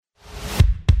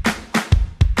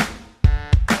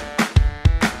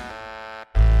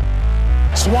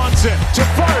Swanson to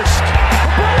first. The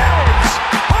Braves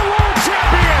are world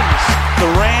champions. The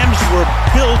Rams were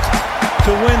built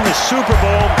to win the Super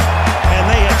Bowl, and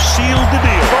they have sealed the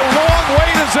deal. The long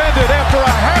wait has ended after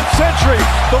a half century.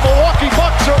 The Milwaukee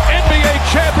Bucks are NBA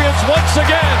champions once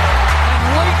again. And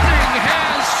lightning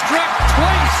has struck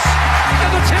twice,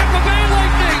 and the Tampa Bay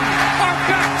Lightning are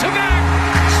back-to-back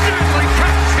Stanley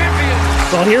Cup champions.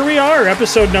 Well, here we are,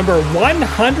 episode number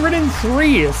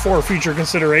 103 of For Future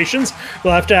Considerations.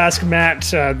 We'll have to ask Matt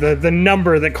the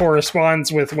number that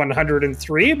corresponds with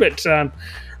 103, but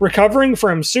recovering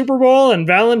from Super Bowl and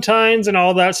Valentine's and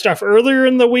all that stuff earlier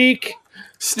in the week.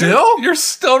 Still? You're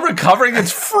still recovering?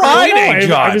 It's Friday,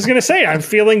 John. I was going to say, I'm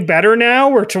feeling better now.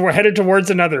 We're headed towards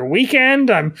another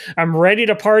weekend. I'm ready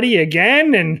to party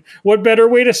again, and what better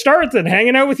way to start than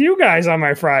hanging out with you guys on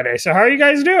my Friday? So how are you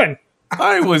guys doing?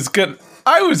 I was gonna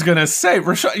say,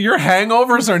 Rashad, your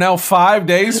hangovers are now 5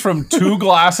 days from 2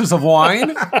 glasses of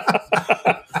wine.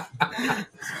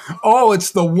 Oh,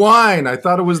 it's the wine. I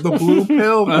thought it was the blue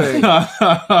pill thing.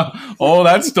 Oh,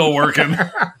 that's still working.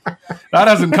 That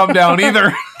hasn't come down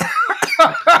either.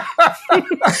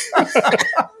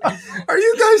 Are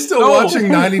you guys still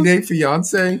watching 90 Day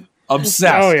Fiancé?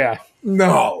 Obsessed. Oh, yeah.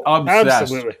 No. Obsessed.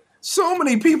 Absolutely. So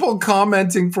many people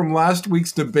commenting from last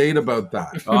week's debate about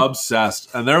that. Obsessed.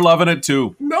 And they're loving it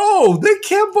too. No, they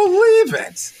can't believe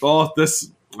it. Oh,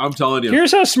 I'm telling you.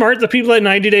 Here's how smart the people at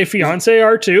 90 Day Fiancé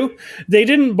are, too. They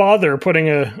didn't bother putting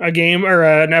a game or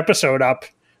an episode up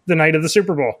the night of the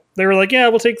Super Bowl. They were like, yeah,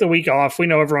 we'll take the week off. We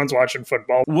know everyone's watching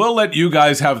football. We'll let you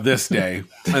guys have this day,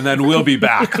 and then we'll be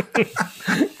back.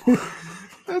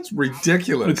 That's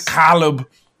ridiculous. With Caleb.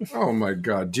 Oh, my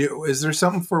God. Is there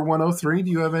something for 103?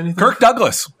 Do you have anything? Kirk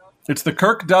Douglas. It's the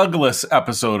Kirk Douglas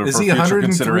episode of Is For he Future 103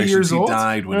 Considerations. years old? He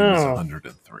died when he was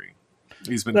 103.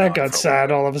 He's been That gone got for a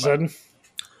sad while. all of a sudden.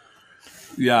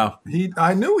 Yeah.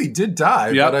 I knew he did die,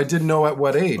 Yep. but I didn't know at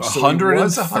what age. So he 103.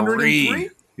 was 103?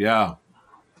 Yeah.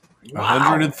 Wow.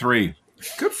 103.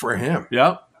 Good for him.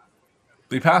 Yep.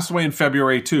 He passed away in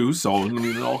February too, so I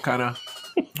mean, it all kind of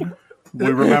we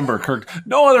remember Kirk.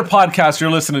 No other podcast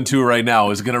you're listening to right now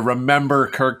is going to remember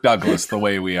Kirk Douglas the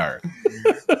way we are.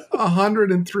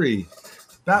 103.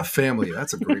 That family,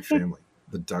 that's a great family.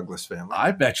 The Douglas family.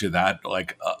 I bet you that,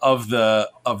 like, of the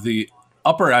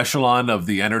upper echelon of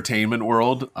the entertainment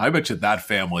world, I bet you that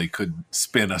family could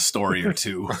spin a story or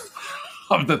two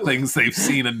of the things they've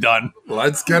seen and done.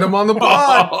 Let's get him on the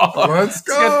pod. Let's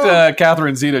go. Get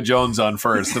Catherine Zeta-Jones on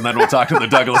first, and then we'll talk to the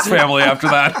Douglas family after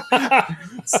that.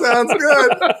 Sounds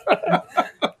good.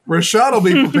 Rashad will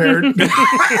be prepared.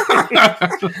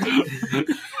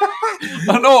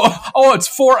 Oh, it's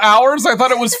 4 hours? I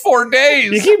thought it was 4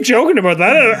 days. You keep joking about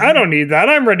that. I don't need that.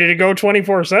 I'm ready to go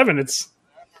 24/7.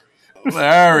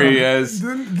 There he is.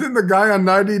 Didn't the guy on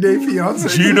 90 Day Fiancé?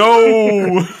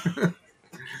 Gino.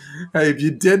 Hey, if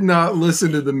you did not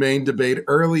listen to the main debate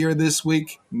earlier this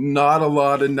week, not a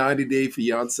lot of 90 Day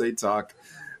Fiancé talk,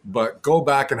 but go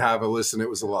back and have a listen. It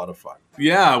was a lot of fun.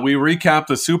 Yeah, we recap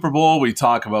the Super Bowl. We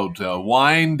talk about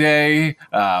Wine Day.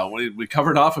 We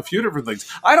covered off a few different things.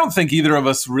 I don't think either of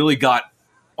us really got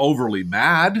overly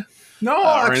mad. No,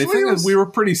 or actually, anything. We were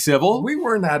pretty civil. We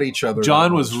weren't at each other.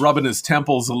 John was rubbing his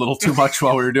temples a little too much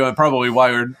while we were doing. Probably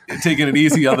why we were taking it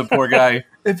easy on the poor guy.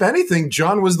 If anything,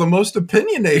 John was the most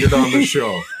opinionated on the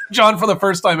show. John, for the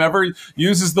first time ever,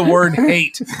 uses the word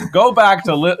hate. Go back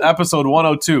to episode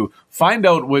 102. Find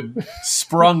out what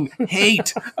sprung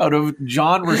hate out of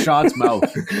John Rashad's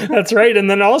mouth. That's right. And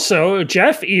then also,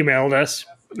 Jeff emailed us.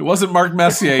 It wasn't Mark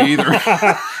Messier either.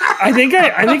 I think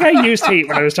I used hate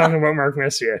when I was talking about Mark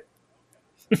Messier.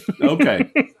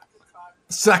 Okay.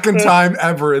 Second time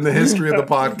ever in the history of the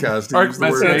podcast. Mark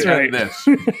Messier right.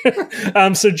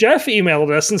 this. So Jeff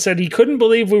emailed us and said he couldn't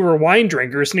believe we were wine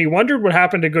drinkers and he wondered what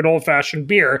happened to good old-fashioned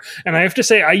beer. And I have to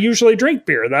say, I usually drink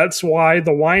beer. That's why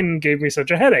the wine gave me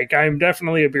such a headache. I'm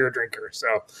definitely a beer drinker.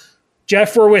 So,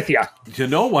 Jeff, we're with you. You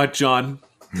know what, John?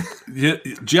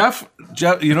 Jeff,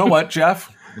 you know what,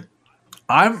 Jeff?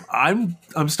 I'm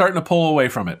starting to pull away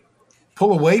from it.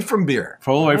 Pull away from beer.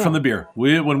 Pull away from the beer.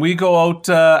 When we go out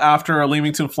after a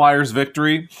Leamington Flyers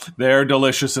victory, they're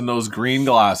delicious in those green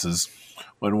glasses.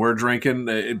 When we're drinking,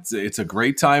 it's a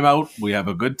great time out. We have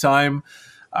a good time.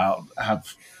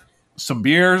 Have some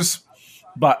beers.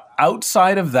 But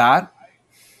outside of that,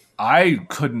 I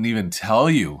couldn't even tell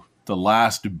you the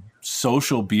last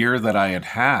social beer that I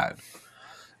had.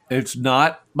 It's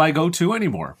not my go-to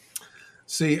anymore.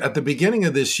 See, at the beginning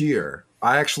of this year,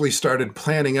 I actually started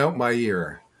planning out my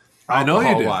year. I know you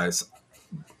did. Alcohol-wise.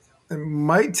 It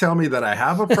might tell me that I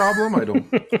have a problem. I don't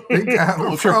think I have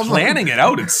a If you're problem. planning it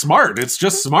out, it's smart. It's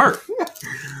just smart.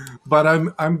 but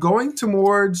I'm going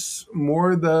towards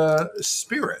more the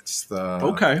spirits,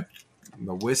 the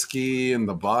whiskey and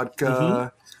the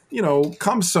vodka.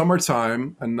 Come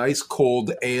summertime, a nice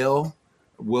cold ale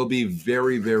will be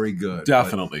very, very good.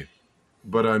 Definitely.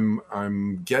 But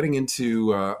I'm getting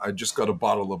into. I just got a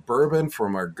bottle of bourbon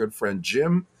from our good friend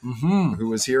Jim, who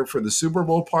was here for the Super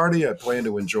Bowl party. I plan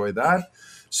to enjoy that.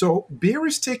 So beer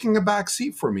is taking a back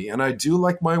seat for me, and I do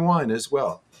like my wine as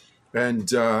well.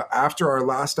 And after our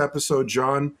last episode,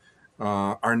 John,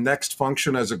 our next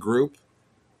function as a group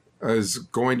is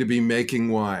going to be making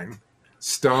wine,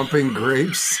 stomping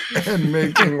grapes and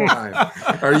making wine.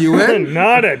 Are you in?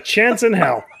 Not a chance in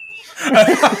hell.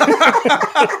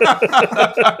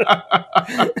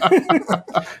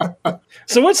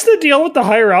 So what's the deal with the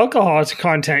higher alcohol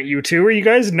content, you two? Are you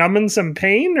guys numbing some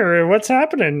pain, or what's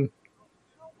happening?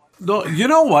 No, you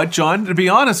know what, John? To be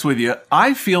honest with you,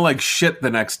 I feel like shit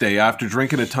the next day after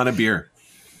drinking a ton of beer.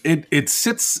 It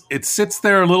sits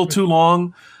there a little too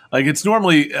long. Like, it's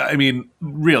normally, I mean,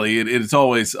 really, it's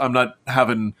always, I'm not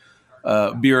having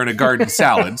beer in a garden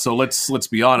salad. So let's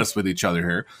be honest with each other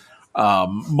here.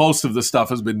 Most of the stuff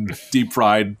has been deep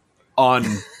fried on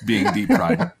being deep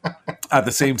fried at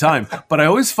the same time. But I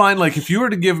always find, like, if you were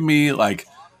to give me like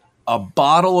a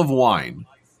bottle of wine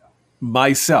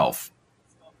myself,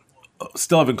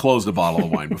 still haven't closed a bottle of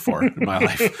wine before in my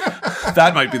life.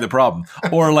 That might be the problem.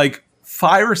 Or like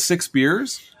 5 or 6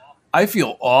 beers, I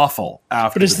feel awful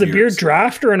after. But is the beer beers.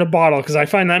 draft or in a bottle? Because I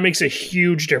find that makes a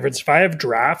huge difference. If I have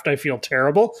draft, I feel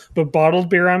terrible. But bottled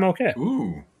beer, I'm okay.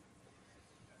 Ooh,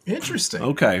 interesting.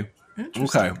 Okay.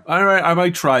 All right, I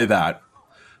might try that.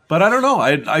 But I don't know.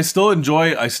 I still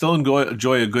enjoy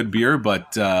a good beer.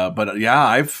 But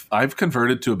yeah, I've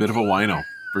converted to a bit of a wino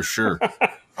for sure.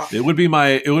 It would be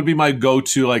my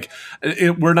go-to. Like,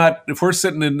 if we're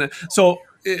sitting in, so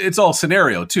it's all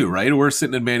scenario too, right? We're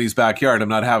sitting in Manny's backyard. I'm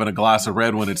not having a glass of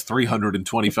red when it's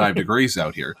 325 degrees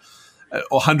out here.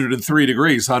 103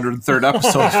 degrees, 103rd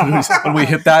episode when we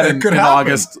hit that in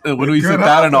August. When we hit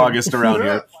that in August around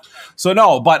here. So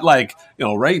no, but like,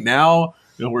 right now,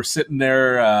 we're sitting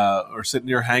there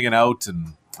hanging out,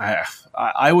 and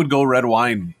I would go red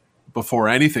wine before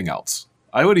anything else.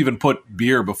 I would even put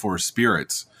beer before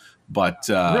spirits, but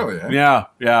really, yeah.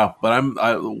 But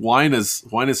wine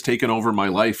has taken over my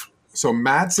life. So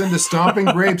Matt's into stomping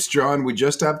grapes, John. We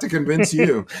just have to convince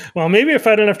you. Well, maybe if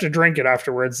I don't have to drink it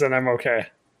afterwards, then I'm okay.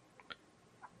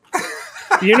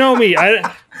 You know me.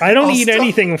 I don't eat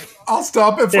anything. I'll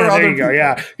stop it for other there you people. go.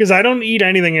 Yeah, because I don't eat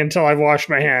anything until I've washed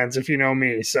my hands. If you know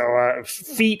me, so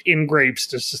feet in grapes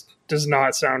just does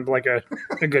not sound like a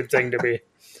good thing to be.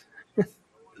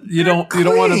 You don't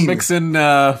want to mix in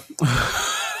a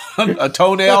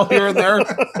toenail here and there.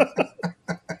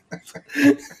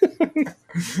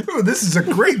 Ooh, this is a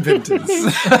great vintage.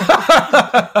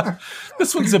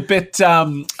 This one's a bit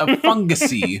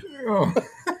fungusy. Oh.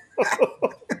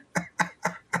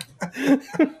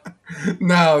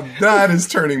 Now that is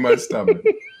turning my stomach.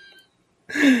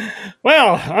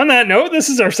 Well, on that note, this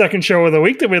is our second show of the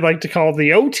week that we'd like to call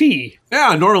the OT.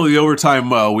 Yeah, normally the overtime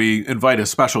we invite a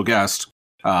special guest.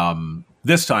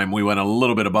 This time we went a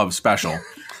little bit above special.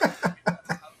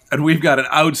 And we've got an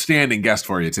outstanding guest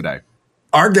for you today.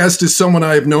 Our guest is someone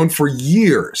I have known for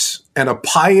years and a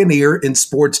pioneer in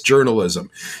sports journalism.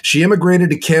 She immigrated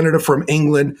to Canada from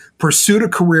England, pursued a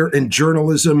career in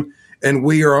journalism, and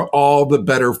we are all the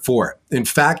better for it. In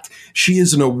fact, she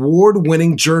is an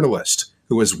award-winning journalist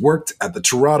who has worked at the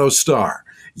Toronto Star,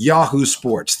 Yahoo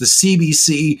Sports, the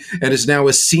CBC, and is now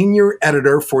a senior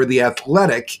editor for The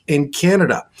Athletic in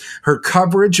Canada. Her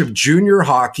coverage of junior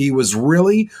hockey was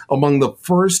really among the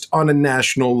first on a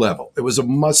national level. It was a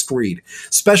must-read,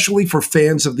 especially for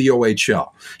fans of the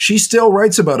OHL. She still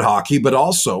writes about hockey, but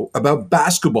also about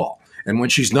basketball. And when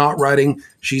she's not writing,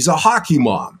 she's a hockey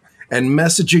mom and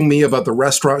messaging me about the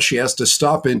restaurant she has to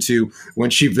stop into when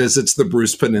she visits the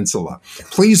Bruce Peninsula.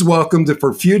 Please welcome to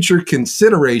For Future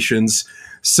Considerations,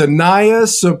 Sanaya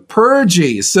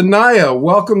Supergi. Sanaya,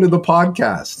 welcome to the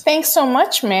podcast. Thanks so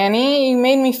much, Manny. You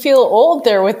made me feel old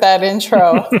there with that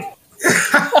intro.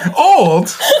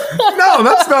 Old? No,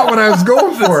 that's not what I was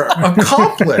going for.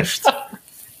 Accomplished.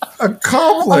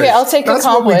 Okay, I'll take that's accomplished. That's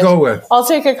what we go with. I'll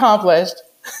take accomplished.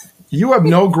 You have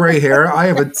no gray hair. I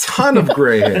have a ton of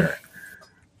gray hair.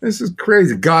 This is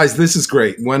crazy. Guys, this is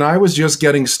great. When I was just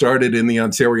getting started in the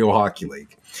Ontario Hockey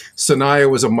League, Sanaya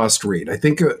was a must-read. I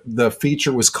think the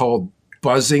feature was called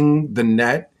Buzzing the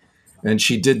Net, and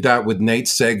she did that with Nate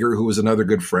Sager, who was another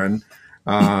good friend.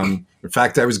 In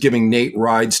fact, I was giving Nate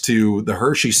rides to the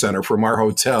Hershey Center from our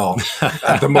hotel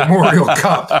at the Memorial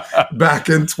Cup back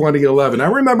in 2011. I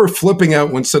remember flipping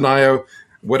out when Sanaya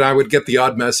when I would get the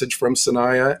odd message from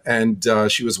Sanaya,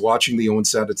 and she was watching the Owen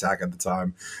Sound Attack at the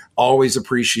time. Always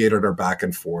appreciated our back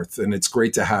and forth, and it's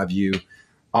great to have you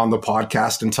on the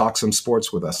podcast and talk some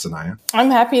sports with us, Sanaya.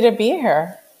 I'm happy to be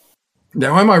here.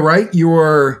 Now, am I right? You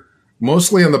are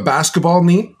mostly on the basketball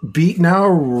beat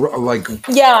now, like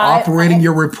operating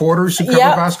your reporters who cover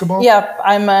basketball? Yep,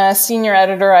 I'm a senior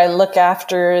editor. I look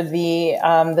after the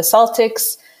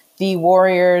Celtics, the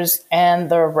Warriors, and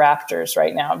the Raptors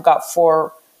right now. I've got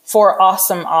four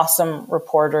awesome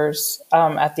reporters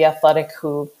at The Athletic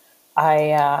who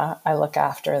I look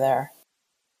after there.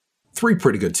 3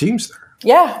 pretty good teams there.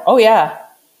 Yeah. Oh, yeah.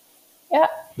 Yeah.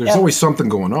 There's always something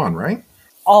going on, right?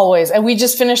 Always. And we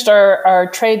just finished our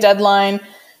trade deadline.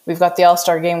 We've got the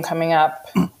All-Star game coming up.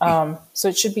 So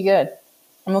it should be good.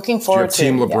 I'm looking forward to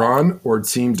Team LeBron or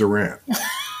Team Durant?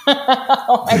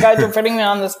 Oh my God, you're putting me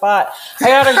on the spot. I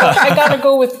gotta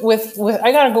go with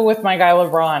my guy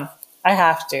LeBron. I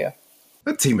have to.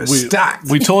 That team is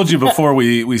stacked. We told you before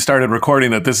we started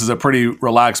recording that this is a pretty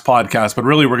relaxed podcast, but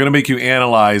really we're going to make you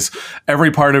analyze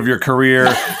every part of your career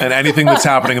and anything that's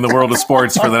happening in the world of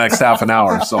sports for the next half an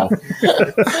hour. So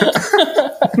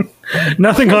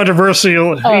nothing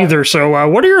controversial either. So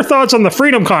what are your thoughts on the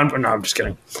Freedom Convoy? No, I'm just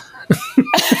kidding.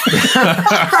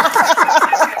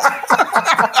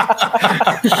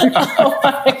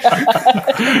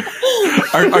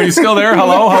 Are you still there?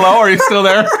 Hello? Are you still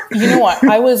there? You know what?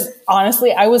 I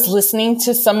was listening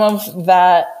to some of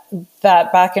that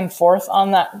back and forth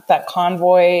on that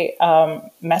convoy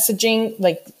messaging,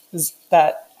 like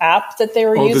that app that they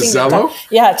were using. The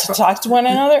Zello? To talk to one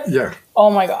another. Yeah. Oh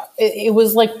my God. It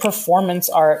was like performance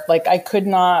art. Like I could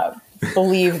not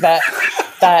believe that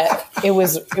it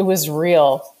was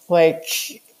real.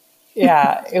 Like,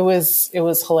 yeah, it was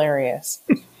hilarious.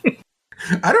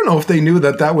 I don't know if they knew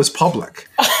that was public.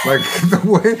 Like the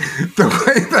way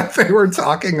that they were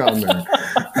talking on there.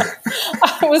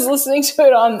 I was listening to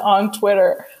it on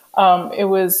Twitter. It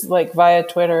was like via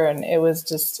Twitter, and it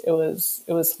was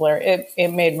hilarious.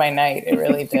 It made my night. It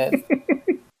really did.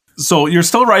 So you're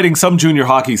still writing some junior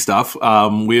hockey stuff.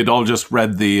 We had all just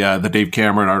read the Dave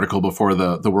Cameron article before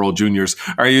the World Juniors.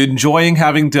 Are you enjoying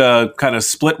having to kind of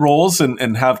split roles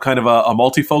and have kind of a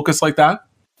multi-focus like that?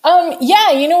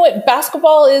 Yeah, you know what?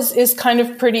 Basketball is kind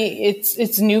of pretty.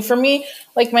 It's new for me.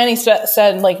 Like Manny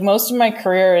said, like most of my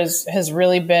career has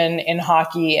really been in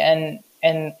hockey and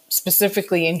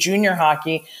specifically in junior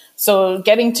hockey. So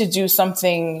getting to do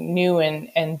something new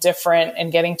and different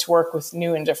and getting to work with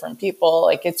new and different people,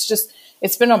 like it's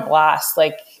been a blast.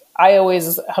 Like I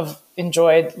always have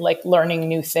enjoyed like learning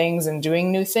new things and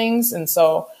doing new things. And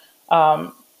so,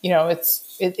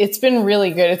 it's been really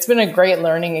good. It's been a great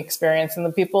learning experience. And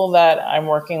the people that I'm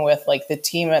working with, like the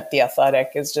team at The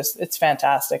Athletic it's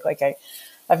fantastic. Like I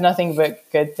have nothing but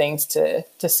good things to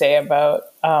say about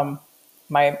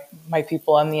my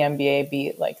people on the NBA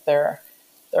beat. Like they're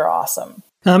awesome.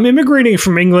 Immigrating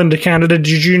from England to Canada,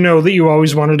 did you know that you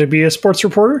always wanted to be a sports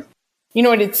reporter? You know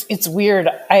what? It's weird.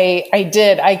 I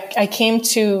did. I came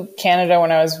to Canada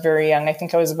when I was very young. I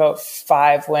think I was about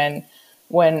 5 when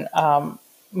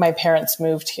my parents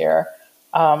moved here.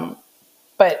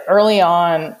 But early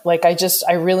on, like I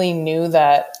really knew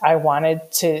that I wanted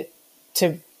to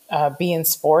be in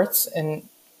sports and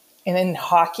in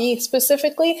hockey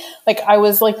specifically. Like I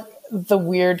was like the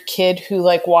weird kid who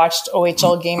like watched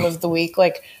OHL Game of the Week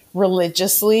like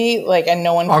religiously, like, and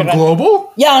no one on could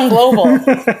Global. Yeah, on Global.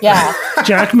 Yeah,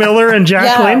 Jack Miller and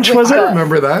Jack Lynch, was it? I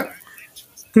remember that.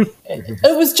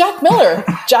 It was Jack Miller.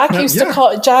 Jack used to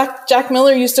call Jack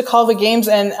Miller used to call the games,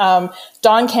 and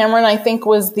Don Cameron, I think,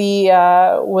 was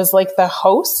like the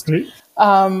host.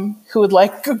 Who would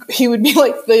he would be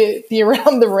like the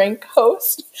around the rink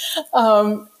host.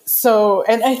 So,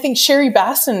 and I think Sherry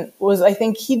Basson I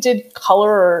think he did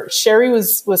color, or Sherry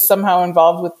was somehow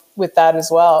involved with that as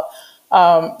well.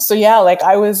 So yeah, like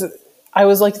I was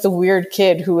like the weird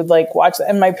kid who would like watch that,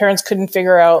 and my parents couldn't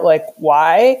figure out like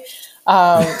why.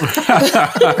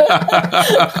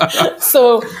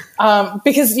 So,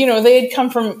 because, they had come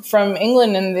from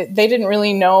England and they didn't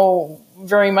really know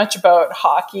very much about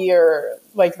hockey or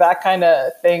like that kind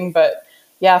of thing. But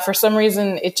yeah, for some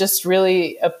reason it just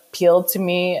really appealed to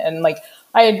me. And like,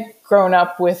 I had grown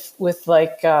up with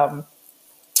like, family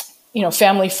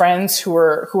friends who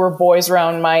were boys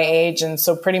around my age. And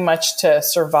so pretty much to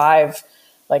survive,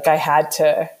 like I had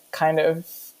to kind of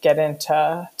get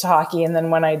into hockey. And then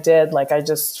when I did, like, I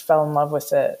just fell in love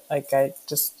with it. Like I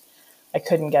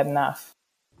couldn't get enough.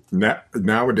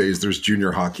 Nowadays there's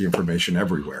junior hockey information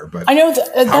everywhere, but I know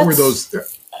how were those?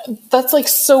 That's like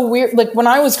so weird. Like when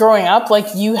I was growing up, like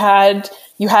you had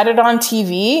you had it on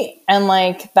TV, and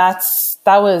like that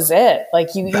was it.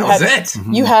 Like you had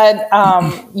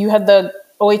the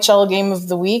OHL game of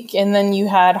the week, and then you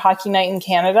had Hockey Night in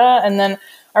Canada, and then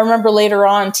I remember later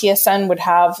on TSN would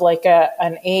have like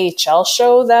an AHL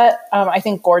show that I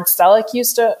think Gord Stellick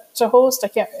used to host. I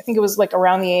think it was like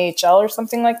around the AHL or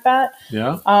something like that.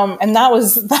 Yeah. And that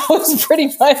was pretty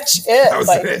much it. That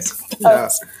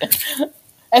was it.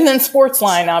 And then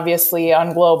Sportsline, obviously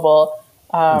on Global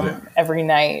every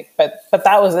night, but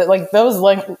that was it. Like that was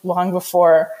like long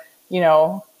before,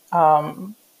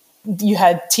 you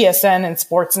had TSN and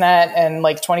Sportsnet and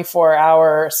like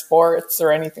 24-hour sports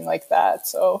or anything like that.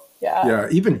 So, yeah. Yeah,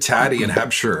 even Taddy and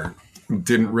Hebscher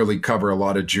didn't really cover a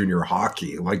lot of junior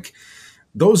hockey. Like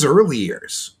those early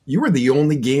years, you were the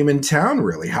only game in town,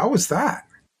 really. How was that?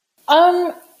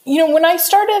 When I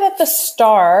started at the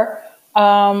Star,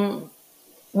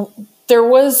 there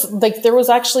was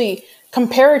actually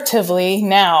comparatively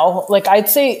now, like I'd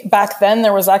say back then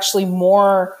there was actually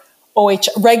more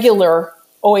regular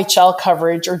OHL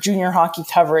coverage or junior hockey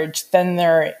coverage than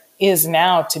there is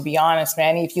now, to be honest,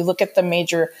 Manny. If you look at the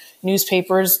major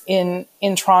newspapers in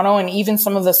Toronto and even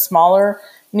some of the smaller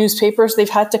newspapers, they've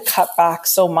had to cut back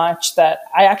so much that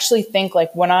I actually think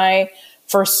like when I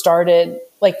first started,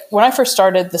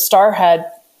 the Star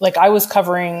had, like I was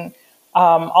covering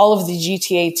all of the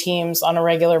GTA teams on a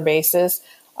regular basis.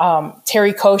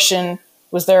 Terry Koshin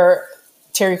was there.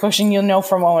 Terry Koshin, you'll know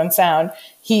from Owen Sound.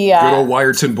 Good old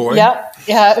Wyerton boy. Yeah.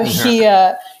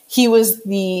 He was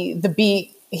the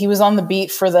beat. He was on the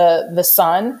beat for the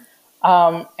Sun,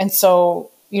 and so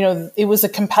it was a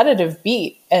competitive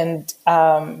beat, and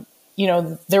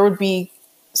there would be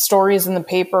stories in the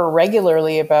paper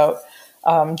regularly about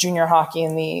junior hockey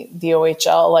in the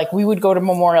OHL. Like we would go to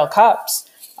Memorial Cups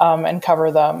and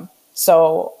cover them.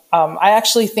 So I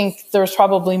actually think there's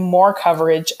probably more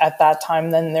coverage at that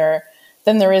time than there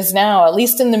is now, at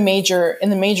least in the major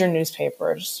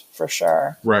newspapers, for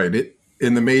sure. Right.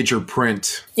 In the major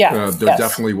print, there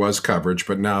definitely was coverage,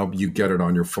 but now you get it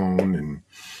on your phone and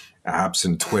apps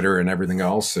and Twitter and everything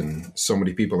else, and so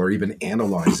many people are even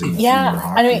analyzing junior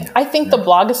hockey. I mean, I think the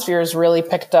blogosphere has really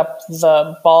picked up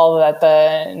the ball that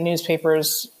the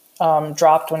newspapers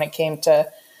dropped when it came to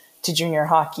junior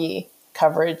hockey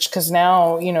coverage, because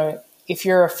now, if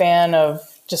you're a fan of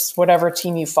just whatever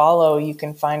team you follow, you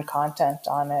can find content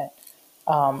on it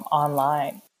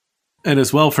online. And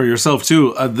as well for yourself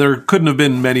too, there couldn't have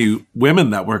been many women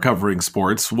that were covering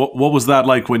sports. What was that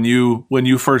like when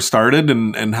you first started,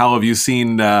 and how have you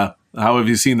seen that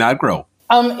grow?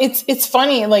 It's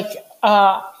funny. Like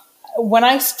when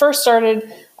I first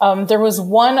started, there was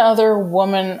one other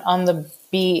woman on the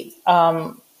beat,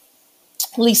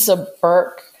 Lisa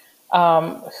Burke,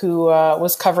 who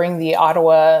was covering the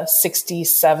Ottawa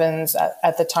 67s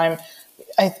at the time.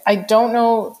 I don't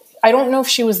know if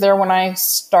she was there when I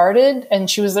started, and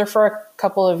she was there for a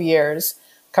couple of years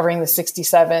covering the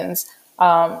 67s.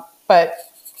 But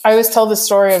I always tell this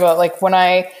story about like when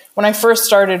I first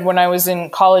started, when I was in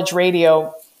college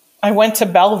radio, I went to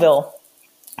Belleville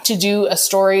to do a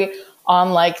story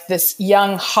on like this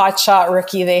young hotshot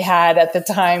rookie they had at the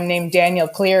time named Daniel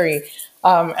Cleary.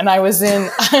 And I was in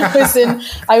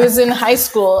high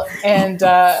school and,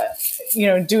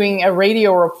 doing a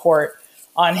radio report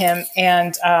on him.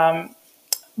 And,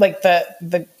 like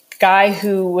the guy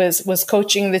who was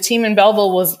coaching the team in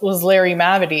Belleville was Larry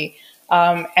Mavety.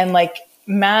 And like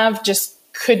Mav just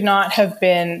could not have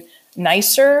been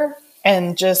nicer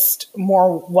and just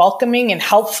more welcoming and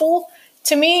helpful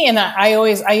to me. And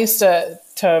I used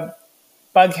to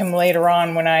bug him later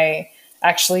on when I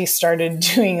actually started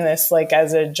doing this like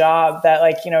as a job, that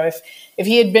like, if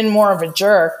he had been more of a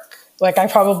jerk, like I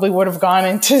probably would have gone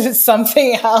into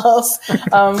something else.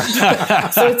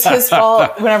 So it's his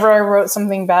fault. Whenever I wrote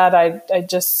something bad, I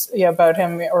just about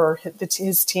him or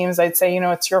his teams, I'd say,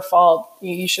 it's your fault.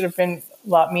 You should have been a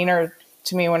lot meaner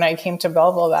to me when I came to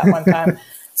Belleville that one time.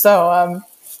 So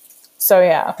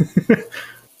yeah,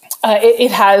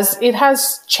 it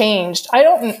has changed.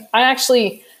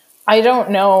 I don't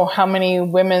know how many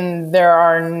women there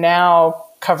are now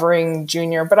covering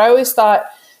junior, but I always thought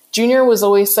junior was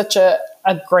always such a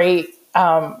great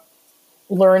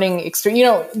learning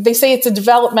experience. They say it's a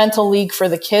developmental league for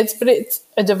the kids, but it's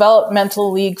a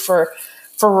developmental league for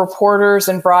reporters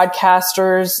and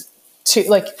broadcasters, to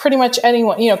like pretty much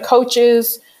anyone,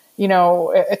 coaches,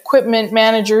 equipment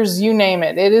managers, you name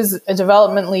it. It is a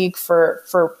development league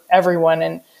for everyone.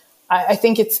 And I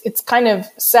think it's kind of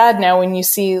sad now when you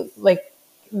see like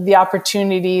the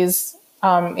opportunities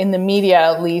in the media,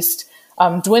 at least,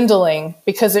 dwindling,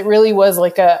 because it really was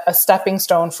like a stepping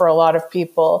stone for a lot of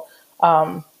people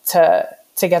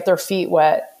to get their feet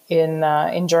wet in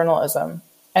journalism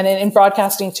and in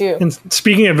broadcasting too. And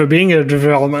speaking of it being a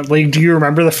development league, do you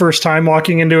remember the first time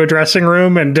walking into a dressing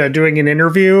room and doing an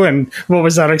interview? And what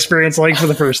was that experience like for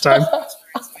the first time?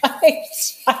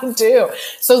 I do.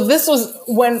 So this was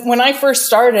when I first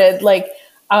started, like,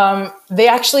 they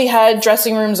actually had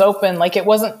dressing rooms open. Like, it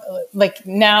wasn't like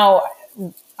now,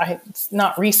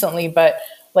 not recently, but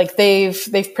like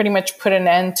they've pretty much put an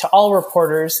end to all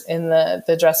reporters in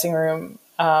the dressing room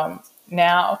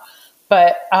now.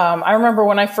 But I remember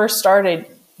when I first started,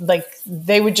 like,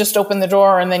 they would just open the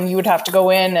door and then you would have to go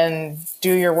in and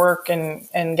do your work and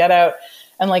get out.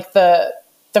 And like the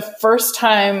first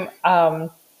time,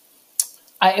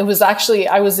 I was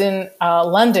in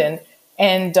London,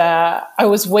 and I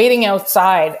was waiting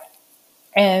outside,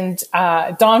 and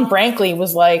Don Brankley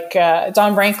was like,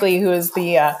 Don Brankley, who is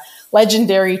the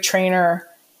legendary trainer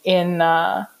in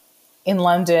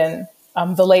London,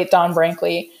 the late Don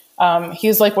Brankley. He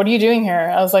was like, "What are you doing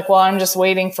here?" I was like, "Well, I'm just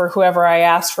waiting for whoever I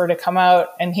asked for to come out."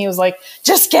 And he was like,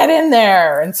 "Just get in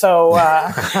there." And so, so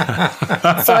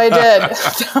I did.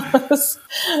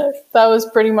 That was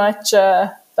pretty much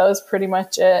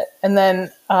it. And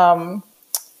then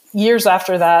years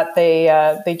after that,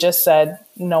 they just said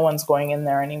no one's going in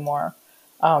there anymore,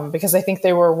 because I think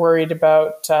they were worried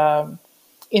about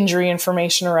injury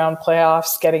information around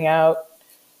playoffs getting out.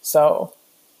 So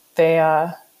they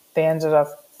ended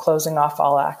up closing off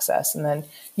all access, and then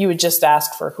you would just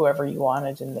ask for whoever you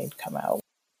wanted and they'd come out.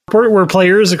 Were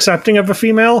players accepting of a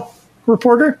female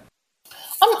reporter?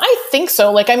 I think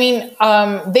so. Like, I mean,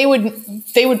 they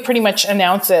would pretty much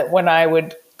announce it when I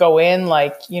would go in,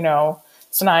 like, you know,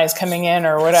 Sanaya's coming in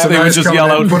or whatever. So they would just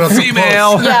yell out,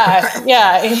 "Female."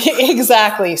 Yeah,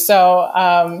 exactly.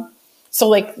 So,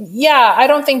 like, yeah, I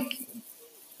don't think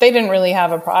they didn't really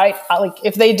have a pride. Like,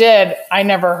 if they did, I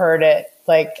never heard it,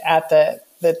 like, at the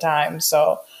time.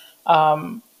 So,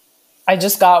 I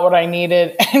just got what I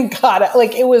needed and got it.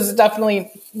 Like, it was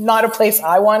definitely not a place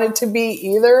I wanted to be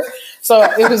either. So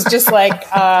it was just like,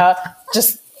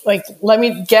 let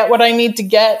me get what I need to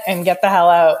get and get the hell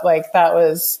out. Like, that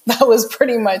was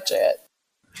pretty much it.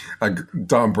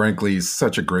 Don Brankley is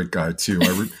such a great guy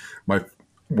too.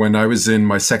 When I was in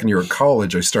my second year of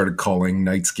college, I started calling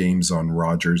Knights games on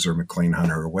Rogers or McLean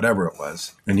Hunter or whatever it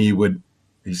was. And he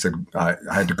said, I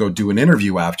had to go do an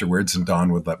interview afterwards, and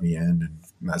Don would let me in. And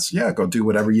that's, yeah, go do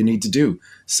whatever you need to do.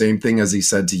 Same thing as he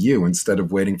said to you, instead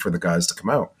of waiting for the guys to come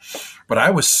out. But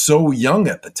I was so young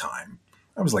at the time.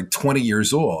 I was like 20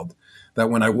 years old,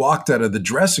 that when I walked out of the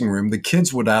dressing room, the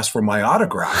kids would ask for my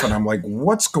autograph. And I'm like,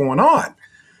 what's going on?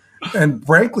 And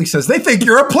Brankley says, they think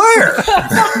you're a player.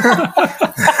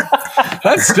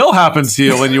 That still happens to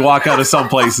you when you walk out of some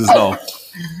places, though.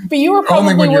 But you were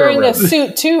probably wearing a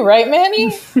suit too, right,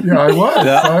 Manny? Yeah, I was.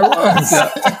 Yeah. I was.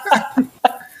 Yeah.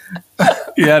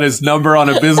 He had his number on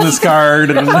a business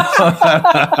card. And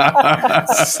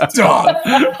Stop.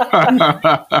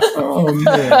 Oh,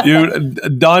 man.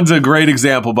 Don's a great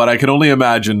example, but I can only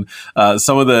imagine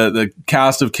some of the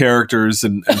cast of characters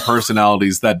and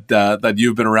personalities that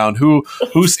you've been around. Who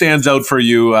stands out for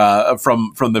you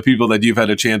from the people that you've had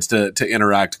a chance to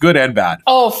interact, good and bad?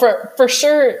 Oh, for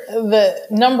sure. The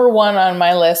number one on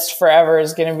my list forever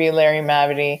is going to be Larry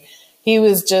Mavety. He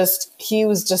was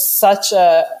just such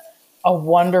a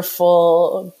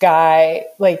wonderful guy.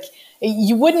 Like,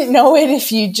 you wouldn't know it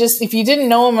if you didn't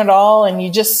know him at all and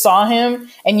you just saw him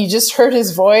and you just heard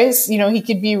his voice. You know, he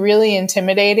could be really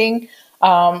intimidating.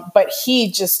 But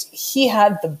he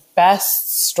had the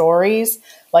best stories.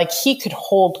 Like, he could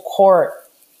hold court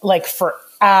like for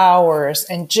hours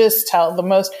and just tell the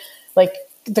most, like,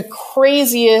 the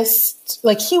craziest,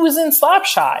 like, he was in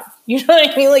Slapshot. You know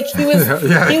what I mean? Like, he was like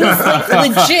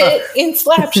legit in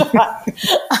Slapshot.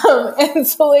 And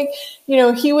so, like, you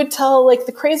know, he would tell like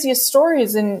the craziest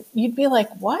stories and you'd be like,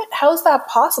 what? How is that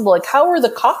possible? Like, how were the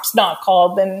cops not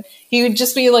called? And he would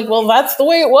just be like, well, that's the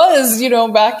way it was, you know,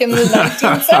 back in the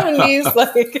 1970s.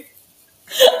 Like,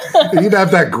 he'd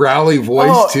have that growly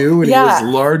voice too, and he was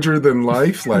larger than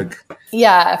life. Like,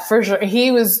 yeah, for sure.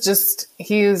 He was just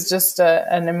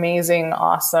an amazing,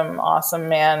 awesome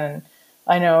man. And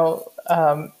I know,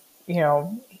 you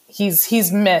know,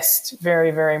 he's missed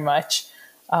very, very much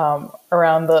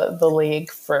around the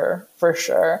league for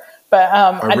sure. But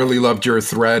I really loved your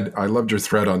thread. I loved your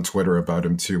thread on Twitter about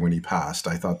him too when he passed.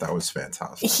 I thought that was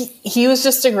fantastic. He was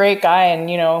just a great guy, and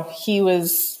you know, he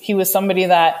was somebody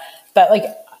that like,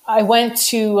 I went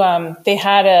to. They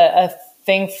had a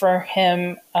thing for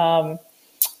him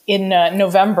in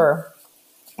November.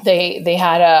 They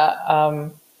had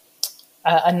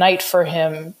a night for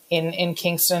him in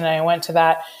Kingston, and I went to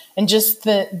that, and just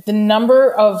the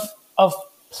number of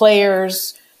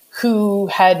players who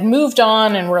had moved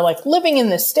on and were like living in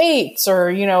the States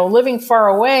or, you know, living far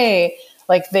away,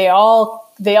 like they all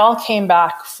came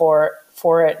back for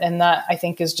it. And that, I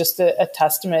think, is just a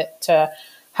testament to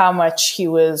how much he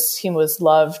was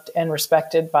loved and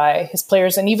respected by his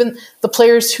players. And even the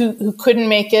players who couldn't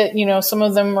make it, you know, some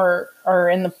of them are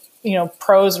in the, you know,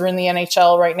 pros or in the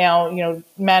NHL right now, you know,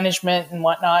 management and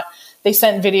whatnot. They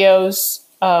sent videos.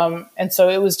 And so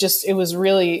it was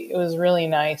really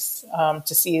nice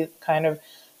to see kind of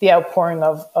the outpouring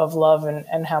of love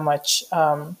and how much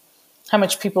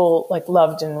people like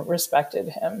loved and respected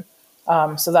him.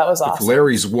 So that was awesome. If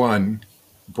Larry's 1,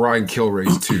 Brian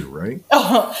Kilrea's 2, right?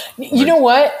 Oh, you know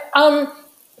what?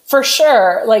 For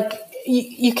sure. Like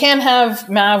you can't have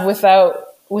Mav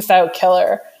without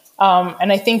Killer.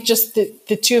 And I think just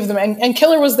the two of them, and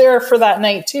Killer was there for that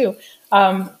night too.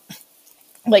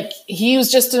 Like he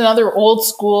was just another old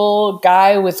school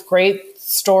guy with great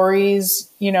stories,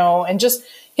 you know, and just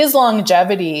his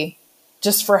longevity,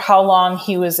 just for how long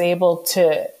he was able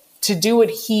to do what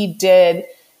he did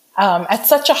at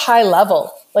such a high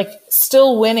level, like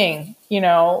still winning, you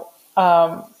know,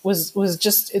 was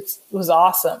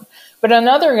awesome. But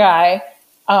another guy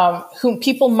whom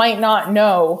people might not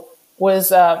know was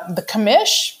the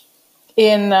commish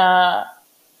in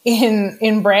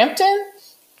Brampton.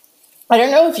 I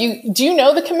don't know do you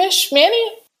know the commish,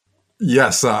 Manny?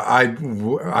 Yes, I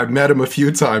met him a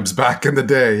few times back in the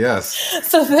day. Yes.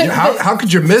 So how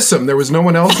could you miss him? There was no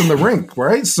one else in the rink,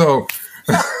 right? So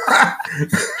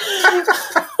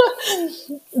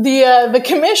the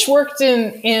commish worked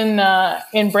in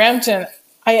Brampton.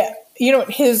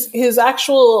 His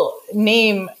actual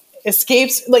name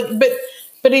escapes, like,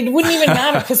 but it wouldn't even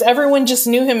matter because everyone just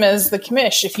knew him as the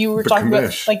commish. If you were talking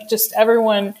about, like, just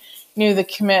everyone knew the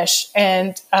commish,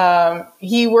 and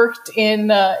he worked in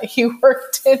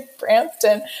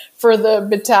Brampton for the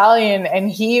battalion, and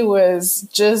he was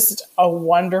just a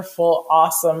wonderful,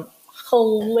 awesome,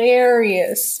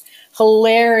 hilarious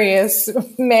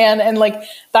man. And like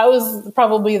that was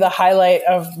probably the highlight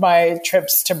of my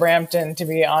trips to Brampton, to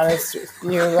be honest with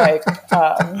you, like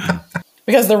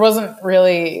because there wasn't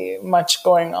really much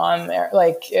going on there.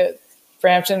 Like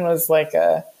Brampton was like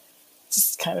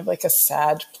just kind of like a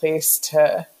sad place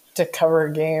to cover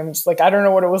games. Like I don't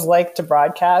know what it was like to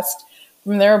broadcast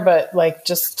from there, but like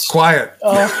just quiet.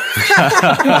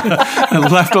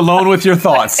 Left alone with your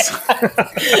thoughts.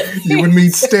 You would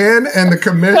meet Stan and the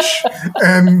commish,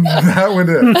 and that would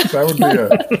be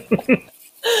it.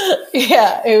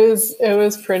 Yeah, it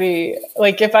was pretty.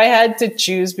 Like if I had to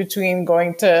choose between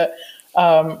going to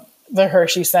the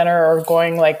Hershey Center or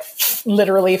going like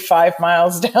literally 5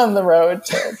 miles down the road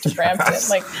to Brampton,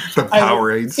 like the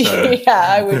Powerade Center. Yeah,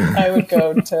 I would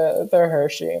go to the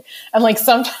Hershey. And like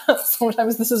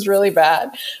sometimes this is really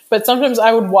bad, but sometimes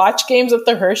I would watch games at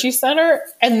the Hershey Center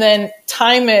and then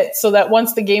time it so that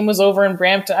once the game was over in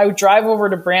Brampton, I would drive over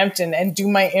to Brampton and do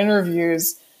my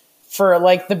interviews for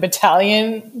like the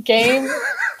battalion game.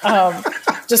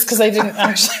 Just because I didn't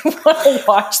actually want to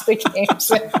watch the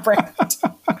games in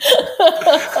Brampton.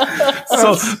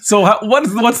 So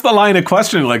what's the line of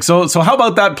questioning like? So how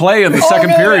about that play in the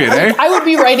second period? I would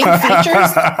be writing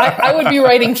features. I would be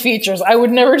writing features. I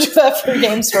would never do that for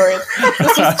game stories.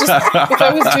 This was just if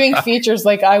I was doing features,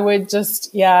 like I would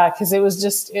just because it was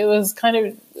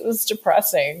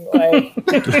depressing. Like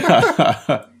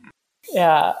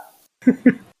yeah.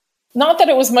 Not that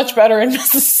it was much better in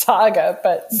Mississauga,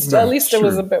 but at least it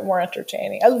was a bit more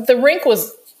entertaining. I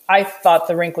thought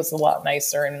the rink was a lot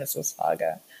nicer in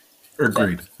Mississauga.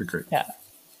 Agreed. Yeah.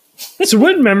 So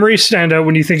what memories stand out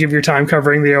when you think of your time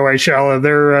covering the OHL? Are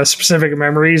there specific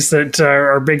memories that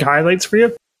are big highlights for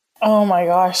you? Oh my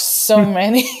gosh, so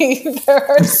many. There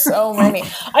are so many.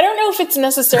 I don't know if it's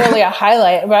necessarily a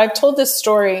highlight, but I've told this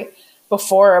story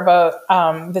before about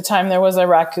the time there was a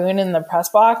raccoon in the press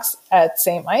box at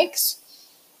St. Mike's.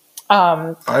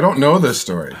 I don't know this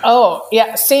story. Oh,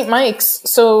 yeah, St. Mike's.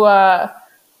 So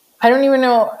I don't even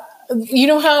know. You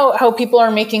know how people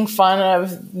are making fun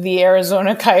of the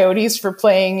Arizona Coyotes for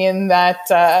playing in that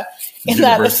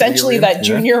essentially arena? That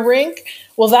junior rink?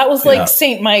 Well, that was like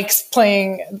St. Mike's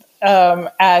playing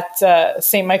at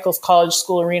St. Michael's College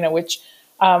School Arena, which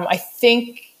I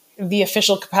think the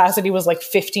official capacity was like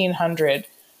 1,500.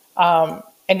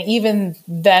 And even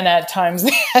then at times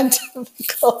they had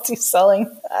difficulty selling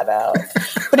that out.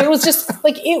 But it was just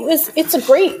like, it's a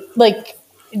great, like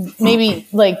maybe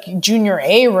like junior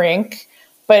A rink,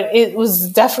 but it was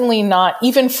definitely not,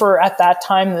 even for at that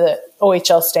time, the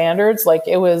OHL standards, like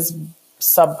it was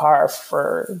subpar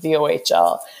for the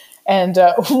OHL. And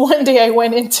one day I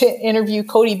went in to interview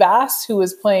Cody Bass, who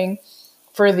was playing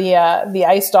for the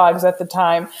Ice Dogs at the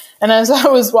time. And as I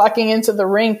was walking into the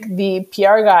rink, the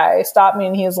PR guy stopped me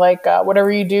and he was like, whatever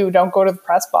you do, don't go to the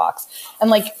press box. And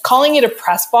like calling it a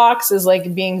press box is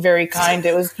like being very kind.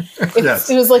 It was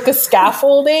it was like a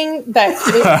scaffolding that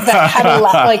had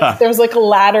like there was like a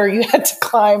ladder you had to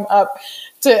climb up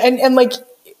to, and like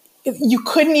you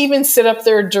couldn't even sit up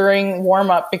there during warm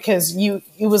up because it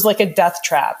was like a death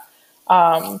trap.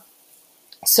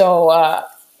 So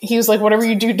he was like, whatever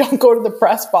you do, don't go to the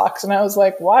press box. And I was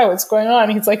like, why? What's going on?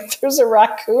 He's like, there's a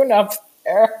raccoon up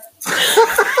there.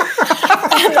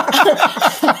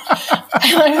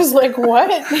 and I was like,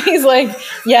 what? And he's like,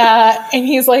 yeah. And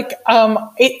he's like,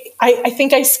 I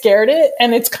think I scared it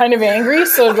and it's kind of angry.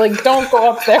 So like, don't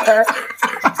go up there.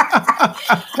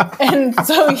 And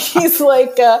so he's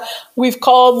like, we've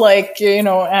called like,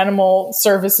 animal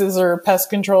services or pest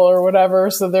control or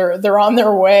whatever. So they're on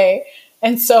their way.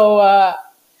 And so,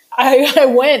 I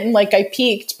went and like I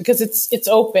peeked because it's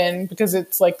open because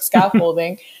it's like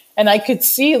scaffolding and I could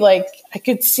see it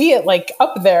like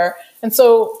up there. And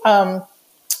so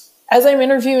as I'm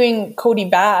interviewing Cody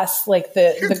Bass, like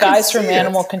the guys from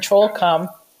Animal Control come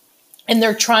and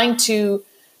they're trying to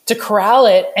corral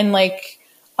it, and like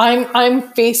I'm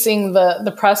facing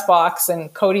the press box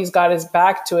and Cody's got his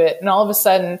back to it, and all of a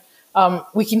sudden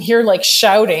we can hear like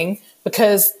shouting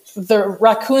because the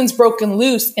raccoon's broken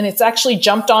loose and it's actually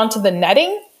jumped onto the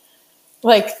netting,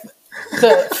 like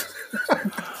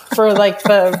for like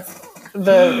the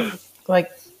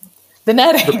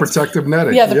netting, the protective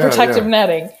netting. Yeah, the protective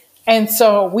netting. And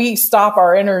so we stop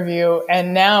our interview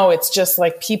and now it's just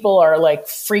like people are like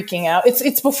freaking out.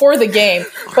 It's before the game,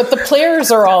 but the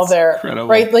players are all there,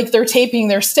 right? Like they're taping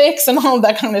their sticks and all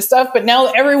that kind of stuff. But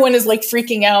now everyone is like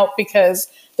freaking out because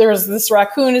there's this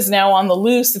raccoon is now on the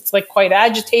loose. It's like quite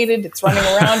agitated. It's running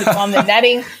around. It's on the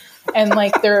netting, and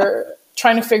like they're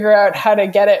trying to figure out how to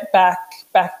get it back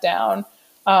down.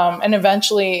 And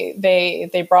eventually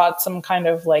they brought some kind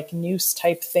of like noose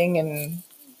type thing and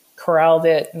corralled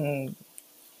it and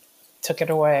took it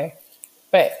away.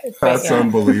 But that's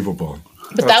unbelievable.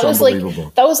 But that was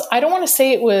I don't want to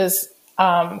say it was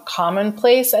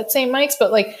commonplace at St. Mike's,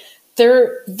 but like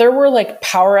there were like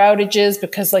power outages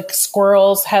because like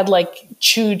squirrels had like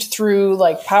chewed through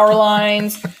like power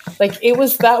lines. Like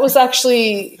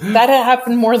that had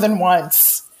happened more than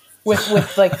once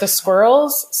with like the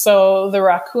squirrels. So the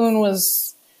raccoon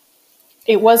wasn't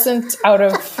out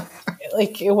of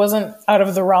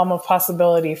the realm of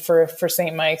possibility for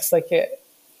St. Mike's. Like it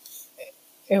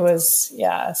was,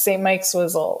 yeah, St. Mike's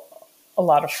was a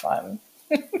lot of fun.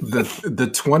 The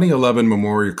 2011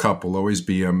 Memorial Cup will always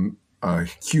be a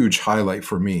huge highlight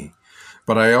for me,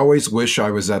 but I always wish I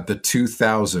was at the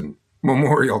 2000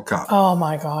 Memorial Cup. Oh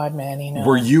my God, Manny! No.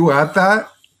 Were you at that?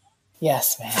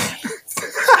 Yes, Manny.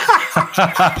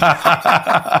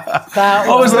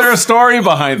 Is there a story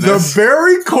behind this? The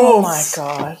Barrie Colts. Oh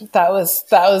my God, that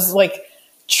was like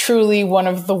truly one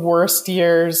of the worst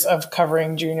years of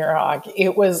covering junior hockey.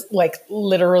 It was like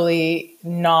literally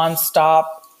nonstop,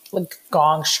 like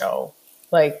gong show.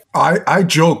 Like I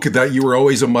joke that you were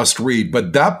always a must read,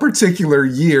 but that particular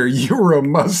year you were a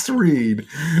must read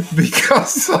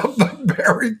because of the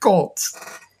Barrie Colts.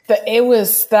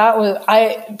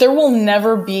 There will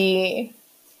never be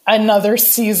another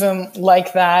season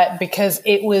like that because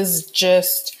it was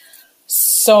just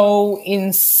so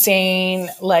insane.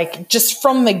 Like just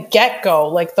from the get-go,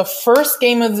 like the first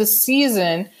game of the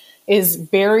season is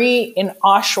Barrie in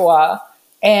Oshawa,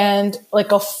 and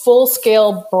like a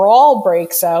full-scale brawl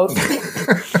breaks out.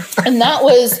 And that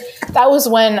was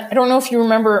when, I don't know if you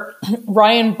remember,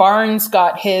 Ryan Barnes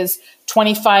got his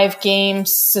 25-game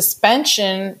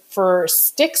suspension for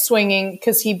stick swinging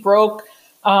because he broke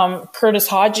Curtis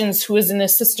Hodgins, who was an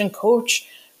assistant coach,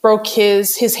 broke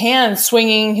his hand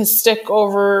swinging his stick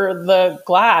over the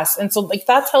glass. And so like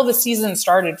that's how the season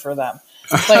started for them.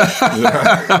 Like,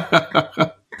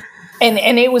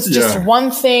 And it was just one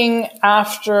thing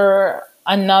after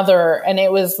another. And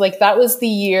it was like, that was the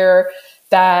year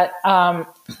that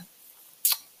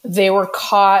they were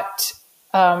caught,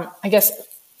 I guess,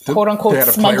 quote unquote, they had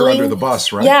a smuggling. Player under the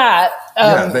bus, right? Yeah.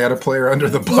 They had a player under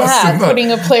the bus. Yeah,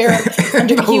 putting a player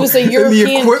under, he was a European.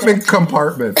 In the equipment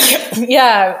compartment.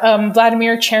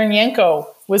 Vladimir Chernyenko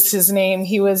was his name.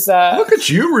 He was. Look at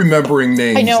you remembering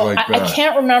names. I know. Like that. I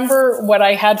can't remember what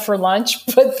I had for lunch,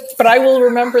 but I will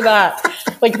remember that.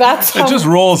 Like that's how, it just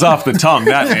rolls off the tongue.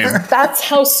 That name. That's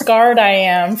how scarred I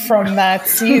am from that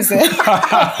season.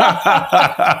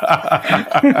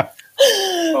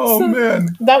 Oh,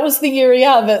 man. That was the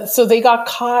year, so they got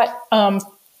caught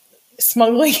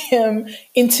smuggling him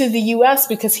into the U.S.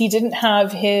 because he didn't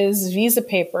have his visa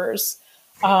papers.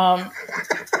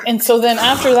 And so then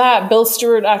after that, Bill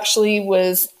Stewart actually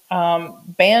was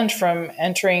banned from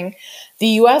entering the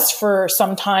U.S. for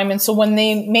some time. And so when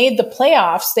they made the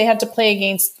playoffs, they had to play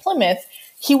against Plymouth.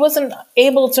 He wasn't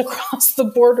able to cross the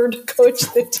border to coach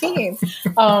the team.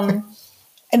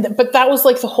 But that was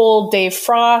like the whole Dave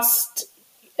Frost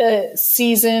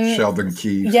season. Sheldon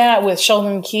Keefe. Yeah, with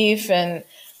Sheldon Keefe and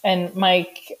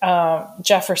Mike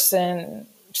Jefferson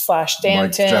 / Danton.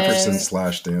 Mike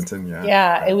Jefferson / Danton, yeah.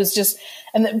 Yeah, it was just,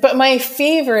 but my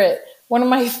favorite, one of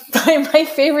my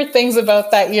favorite things about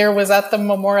that year was at the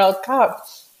Memorial Cup.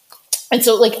 And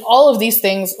so like all of these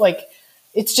things, like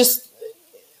it's just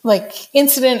like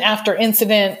incident after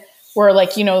incident where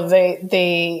like, you know,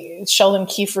 Sheldon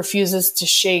Keefe refuses to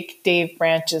shake Dave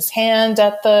Branch's hand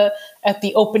at the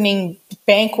opening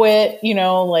banquet, you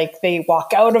know, like they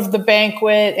walk out of the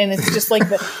banquet and it's just like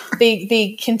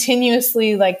they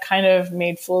continuously like kind of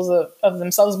made fools of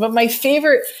themselves. But my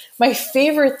favorite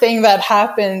thing that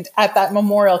happened at that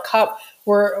Memorial Cup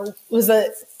was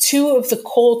that two of the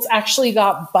Colts actually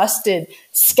got busted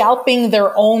scalping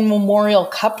their own Memorial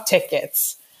Cup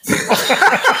tickets.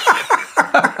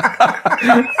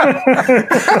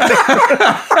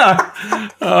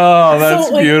 Oh, that's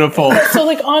so, like, beautiful. So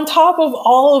like on top of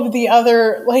all of the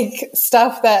other like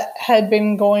stuff that had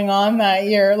been going on that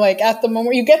year, like at the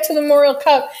moment you get to the Memorial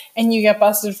Cup and you get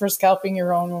busted for scalping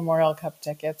your own Memorial Cup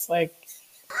tickets. Like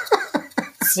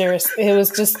seriously, it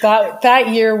was just that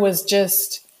year was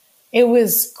just, it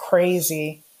was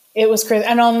crazy. It was crazy.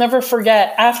 And I'll never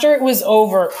forget after it was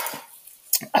over,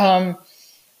 a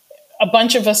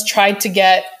bunch of us tried to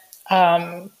get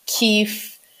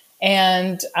Keefe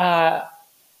and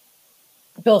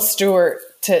Bill Stewart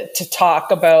to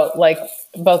talk about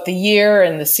the year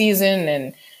and the season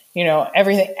and, you know,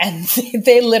 everything. And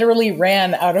they literally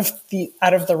ran out of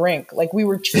the rink. Like we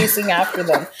were chasing after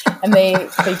them and they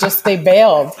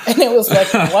bailed. And it was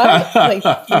like, what? Like,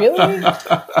 really?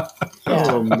 Yeah.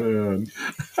 Oh man.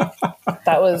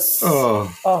 That was,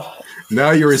 oh.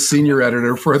 Now you're a senior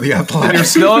editor for The Athletic. You're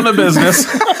still in the business.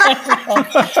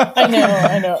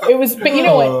 I know. It was, but you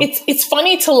know what? It's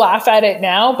funny to laugh at it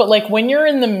now, but like when you're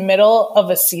in the middle of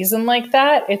a season like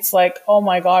that, it's like, oh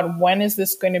my God, when is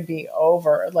this going to be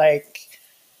over? Like,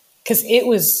 because it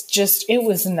was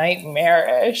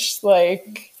nightmarish.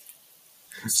 Like,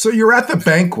 so you're at the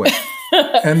banquet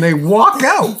and they walk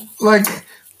out. Like,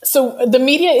 so the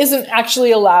media isn't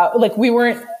actually allowed. Like, we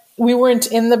weren't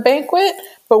in the banquet.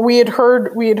 But we had heard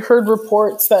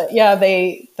reports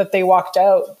that they walked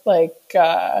out, like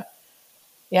so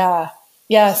they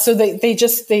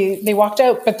walked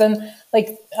out, but then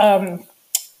like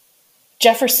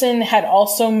Jefferson had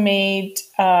also made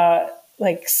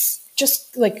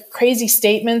just crazy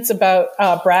statements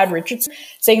about Brad Richardson,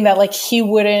 saying that like he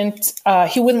wouldn't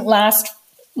last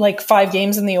like 5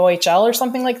 games in the OHL or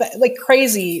something like that, like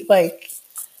crazy, like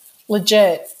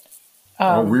legit.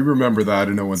 We remember that,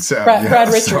 and no one said.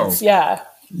 Brad Richards, so, yeah.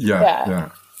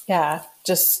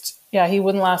 Just he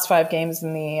wouldn't last 5 games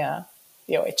in the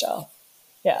OHL.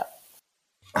 Yeah.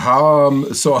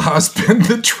 So how's been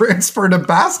the transfer to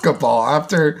basketball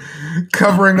after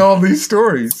covering all these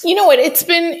stories? You know what? It's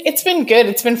been good.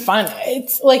 It's been fun.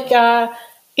 It's like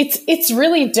it's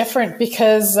really different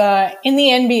because in the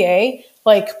NBA,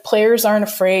 like players aren't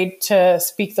afraid to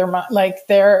speak their mind. Like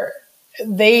they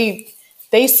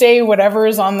say whatever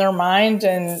is on their mind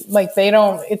and like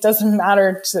it doesn't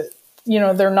matter to, you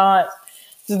know, they're not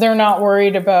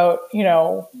worried about, you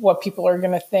know, what people are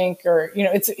going to think or, you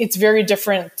know, it's very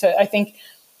different to, I think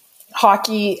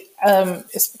hockey,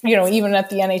 you know, even at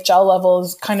the NHL level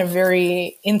is kind of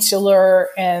very insular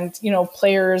and, you know,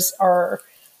 players are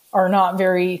not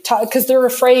very, because they're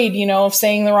afraid, you know, of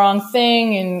saying the wrong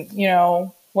thing and, you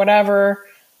know, whatever,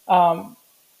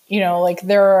 you know, like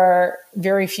there are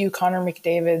very few Connor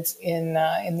McDavids in the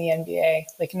NBA.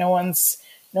 Like no one's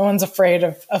afraid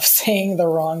of saying the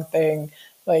wrong thing.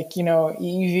 Like, you know,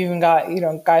 you've even got, you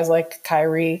know, guys like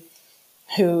Kyrie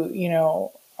who, you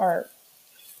know, are,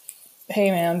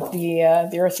 hey man,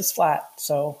 the earth is flat.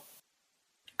 So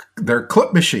they're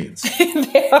clip machines.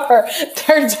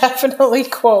 They're definitely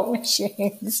quote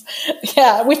machines.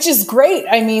 Yeah, which is great.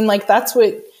 I mean, like that's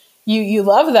what you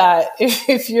love that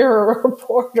if you're a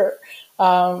reporter.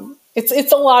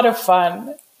 It's a lot of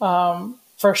fun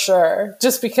for sure.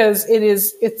 Just because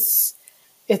it's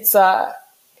a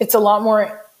lot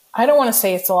more. I don't want to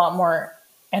say it's a lot more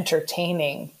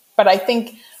entertaining, but I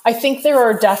think there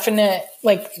are definite,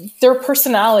 like, their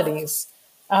personalities.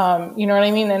 You know what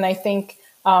I mean? And I think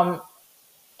a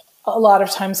lot of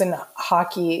times in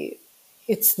hockey,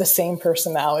 it's the same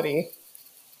personality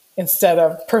instead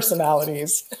of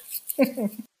personalities.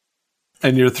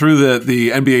 And you're through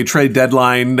the NBA trade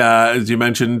deadline. As you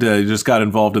mentioned, you just got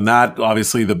involved in that.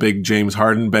 Obviously, the big James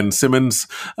Harden, Ben Simmons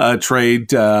trade.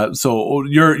 So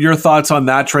your thoughts on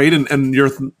that trade and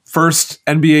your first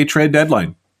NBA trade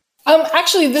deadline?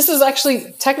 Actually, this is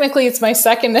technically it's my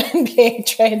second NBA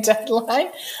trade deadline.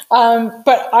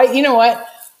 But you know what?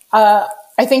 I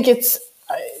think it's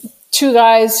two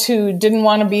guys who didn't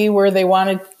want to be where they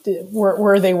were.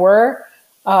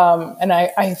 And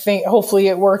I think hopefully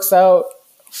it works out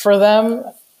for them.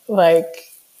 But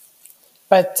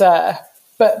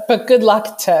good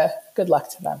luck to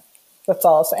them. That's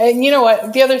all I'll say. And you know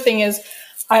what? The other thing is,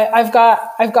 I've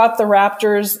got the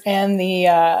Raptors and the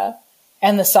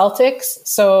Celtics.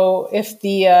 So if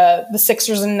the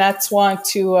Sixers and Nets want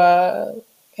to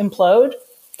implode,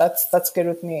 that's good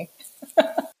with me.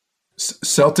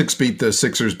 Celtics beat the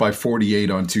Sixers by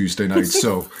 48 on Tuesday night,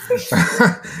 so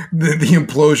the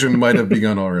implosion might have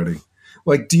begun already.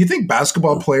 Do you think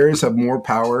basketball players have more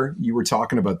power? You were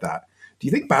talking about that. Do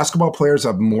you think basketball players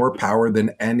have more power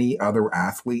than any other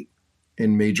athlete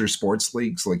in major sports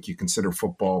leagues? You consider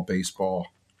football, baseball,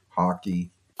 hockey?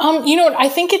 You know what? I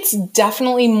think it's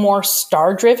definitely more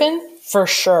star driven for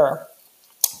sure.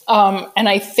 And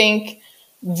I think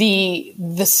the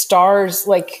stars,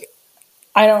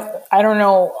 I don't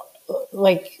know,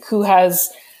 who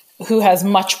has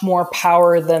much more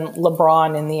power than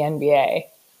LeBron in the NBA.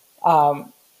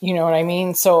 You know what I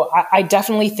mean? So I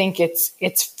definitely think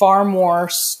it's far more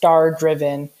star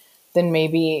driven than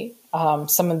maybe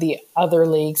some of the other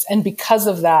leagues. And because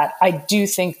of that, I do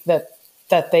think that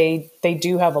they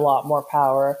do have a lot more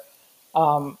power.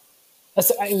 I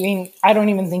mean, I don't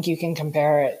even think you can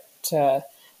compare it to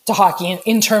hockey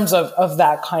in terms of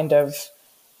that kind of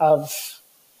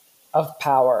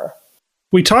power.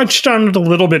 We touched on it a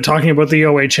little bit talking about the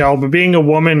OHL, but being a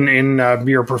woman in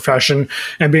your profession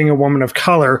and being a woman of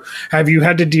color, have you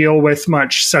had to deal with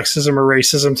much sexism or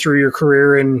racism through your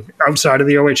career and outside of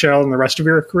the OHL and the rest of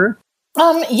your career?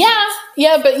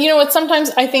 Yeah, but you know what?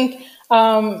 Sometimes I think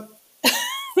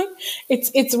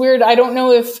it's weird. I don't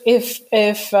know if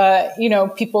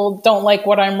people don't like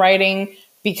what I'm writing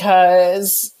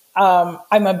because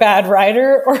I'm a bad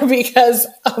writer, or because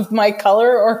of my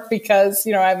color, or because,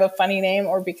 I have a funny name,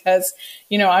 or because,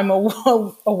 I'm a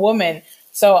woman.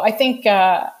 So I think,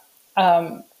 I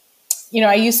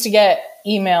used to get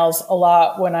emails a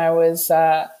lot when I was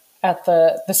at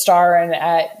the Star and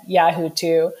at Yahoo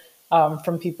too,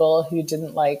 from people who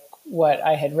didn't like what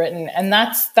I had written. And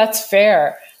that's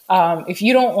fair. If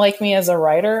you don't like me as a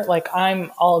writer,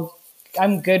 I'm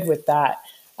good with that.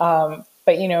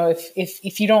 But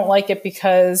if you don't like it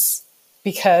because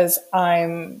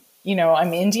I'm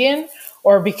Indian,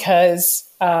 or because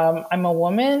I'm a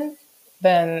woman,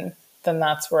 then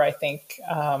that's where I think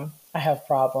I have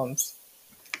problems.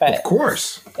 But of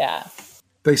course, yeah,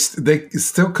 they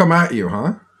still come at you,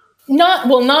 huh?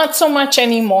 Not so much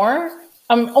anymore.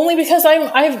 Only because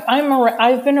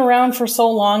I've been around for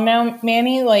so long now,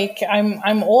 Manny.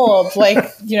 I'm old.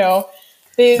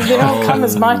 They don't come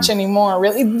as much anymore,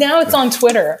 really. Now it's on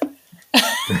Twitter.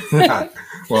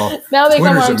 Well, now they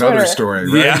come on Twitter's another Twitter.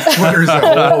 Story, right? Yeah. Twitter's a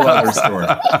whole other story.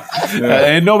 Yeah.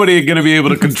 And nobody going to be able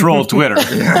to control Twitter.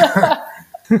 Yeah.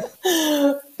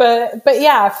 But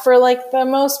yeah, for the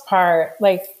most part,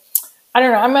 I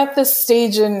don't know. I'm at this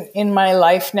stage in my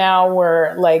life now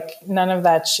where none of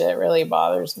that shit really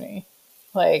bothers me.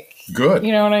 Good.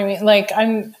 You know what I mean?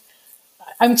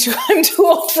 I'm too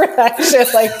old for that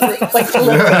shit. I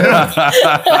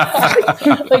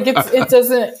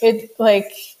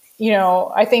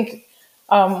think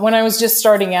when I was just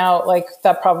starting out,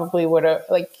 that probably would have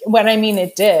when I mean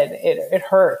it did, it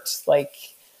hurt.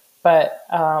 But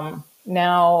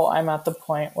now I'm at the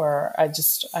point where I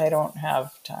don't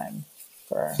have time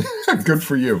for. Good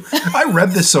for you. I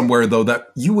read this somewhere though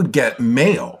that you would get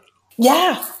mail.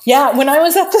 Yeah. When I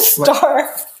was at the Star.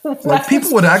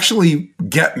 People would actually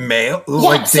get mail,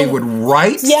 they would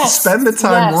write, spend the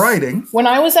time writing. When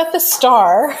I was at the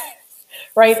Star,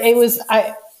 right, it was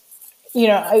at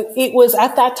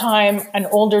that time an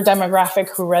older demographic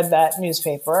who read that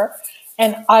newspaper,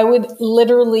 and I would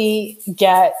literally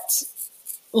get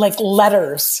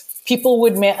letters. People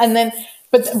would mail, and then,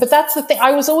 but that's the thing.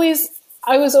 I was always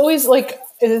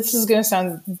this is going to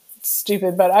sound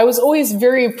stupid, but I was always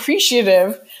very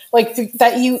appreciative.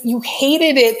 That you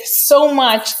hated it so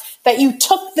much that you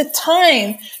took the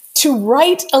time to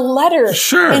write a letter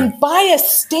Sure. and buy a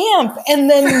stamp and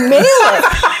then mail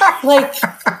it.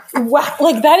 wow,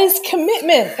 like that is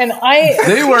commitment. And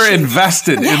they were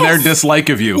invested in their dislike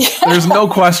of you. Yeah. There's no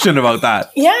question about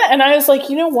that. Yeah. And I was like,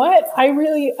 you know what? I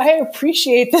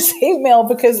appreciate this hate mail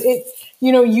because it,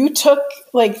 you know, you took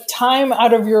like time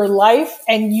out of your life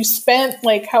and you spent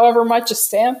like however much a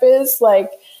stamp is like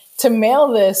to mail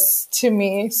this to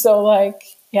me. So like,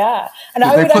 yeah. And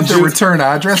did they put the return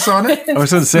address on it? I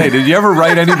was going to say, did you ever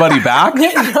write anybody back?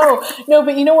 No,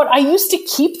 but you know what? I used to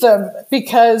keep them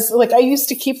because like I used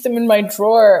to keep them in my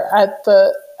drawer at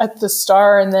the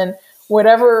Star. And then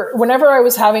whenever I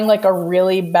was having like a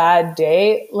really bad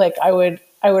day, like I would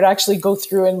actually go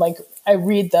through and like, I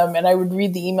read them and I would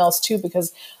read the emails too,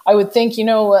 because I would think, you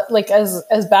know, like as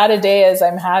bad a day as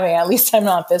I'm having, at least I'm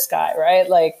not this guy. Right.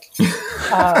 Like,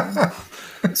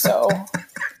 so.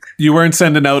 You weren't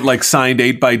sending out like signed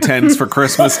 8x10s for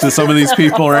Christmas to some of these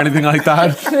people or anything like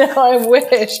that? No, I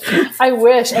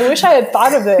wish I had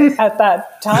thought of it at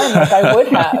that time. Like I would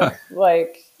have,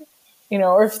 like, you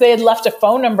know, or if they had left a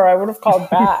phone number, I would have called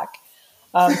back.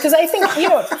 Because I think, you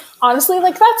know, honestly,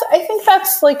 like I think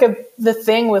that's like the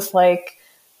thing with like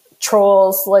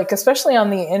trolls, like especially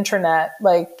on the internet.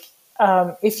 Like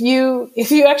if you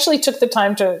actually took the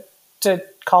time to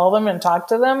call them and talk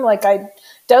to them, like I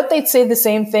doubt they'd say the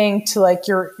same thing to like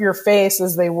your face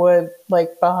as they would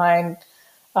like behind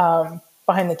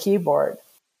the keyboard.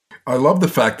 I love the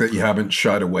fact that you haven't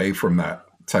shied away from that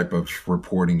type of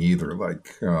reporting either.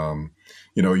 Like, you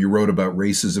know, you wrote about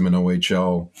racism in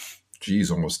OHL,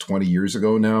 almost 20 years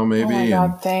ago now, maybe. Oh my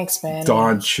God, and thanks, man.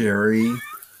 Don Cherry,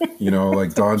 you know,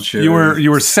 like Don Cherry.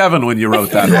 You were 7 when you wrote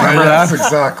that. Remember that?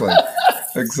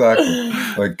 Exactly.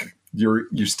 Like,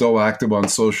 you're still active on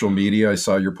social media. I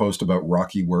saw your post about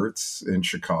Rocky Wirtz in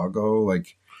Chicago.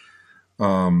 Like,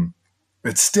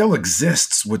 it still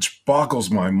exists, which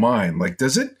boggles my mind. Like,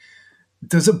 does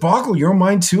it boggle your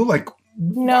mind too? Like,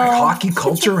 no, hockey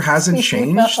culture hasn't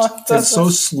changed. No, it's so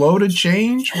slow to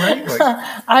change, right? Like,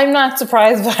 I'm not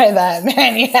surprised by that,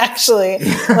 Manny. Actually,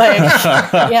 like,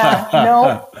 yeah,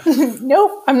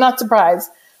 nope, I'm not surprised.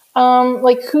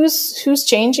 Like, who's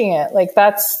changing it? Like,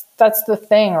 that's the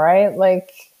thing, right?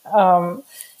 Like,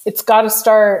 it's got to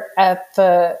start at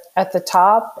the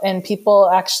top, and people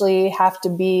actually have to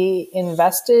be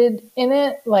invested in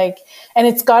it. Like, and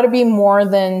it's got to be more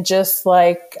than just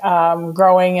like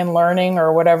growing and learning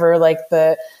or whatever. Like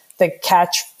the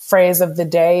catchphrase of the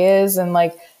day is, and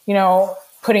like, you know,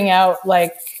 putting out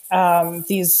like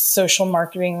these social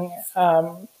marketing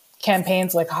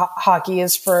campaigns like hockey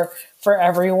is for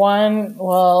everyone.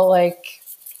 Well, like,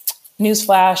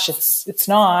 newsflash, it's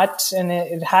not, and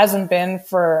it hasn't been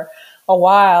for a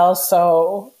while.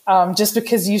 So just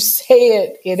because you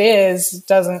say it is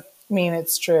doesn't mean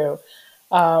it's true.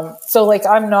 So like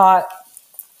I'm not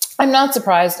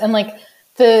surprised. And like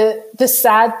the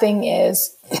sad thing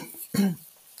is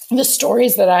the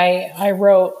stories that I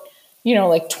wrote, you know,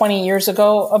 like 20 years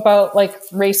ago about like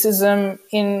racism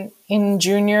in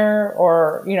junior,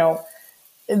 or, you know,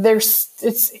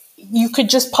 you could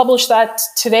just publish that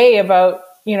today about,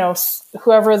 you know,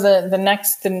 whoever the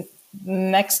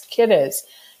next kid is.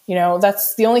 You know,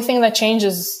 that's the only thing that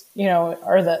changes, you know,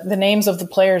 are the names of the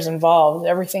players involved.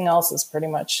 Everything else has pretty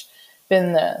much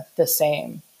been the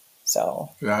same.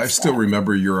 So yeah, I still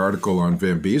remember your article on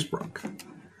Van Beesbrook,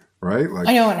 right? Like,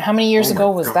 I know, and how many years ago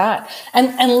was that?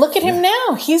 And look at him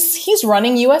now. He's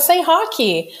running USA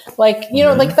Hockey. Like, you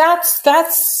know, like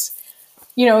that's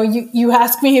you know, you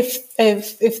ask me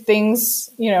if things,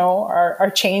 you know,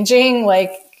 are changing,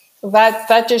 like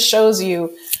that just shows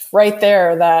you right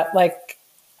there that like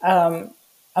a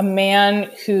man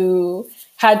who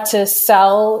had to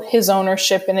sell his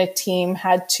ownership in a team,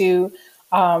 had to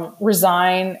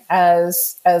resign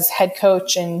as head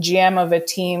coach and GM of a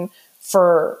team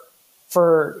for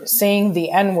saying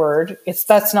the N-word.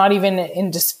 That's not even in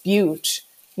dispute.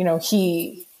 You know,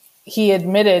 he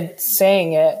admitted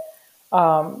saying it.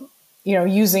 You know,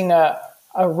 using a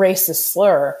racist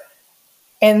slur,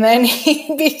 and then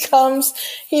he becomes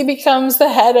the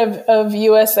head of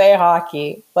USA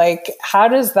Hockey. Like, how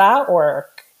does that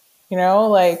work? You know,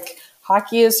 like,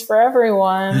 hockey is for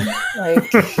everyone.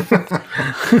 Like,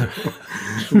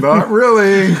 not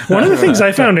really. One of the things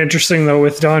I found interesting, though,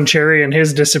 with Don Cherry and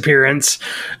his disappearance,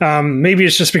 maybe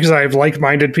it's just because I have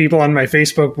like-minded people on my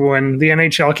Facebook. When the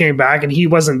NHL came back and he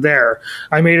wasn't there,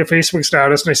 I made a Facebook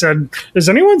status and I said, is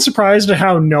anyone surprised at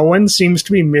how no one seems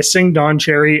to be missing Don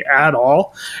Cherry at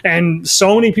all? And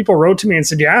so many people wrote to me and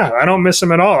said, yeah, I don't miss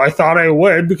him at all. I thought I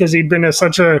would, because he'd been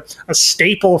such a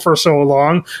staple for so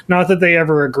long. Not that they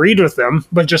ever agreed with him,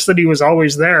 but just that he was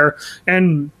always there.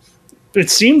 And it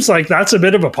seems like that's a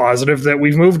bit of a positive, that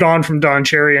we've moved on from Don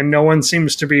Cherry and no one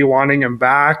seems to be wanting him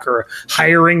back or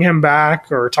hiring him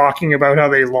back or talking about how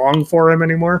they long for him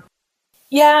anymore.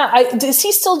 Yeah. Is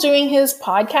he still doing his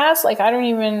podcast? Like, I don't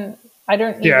even.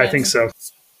 Yeah, I think so.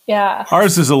 Yeah.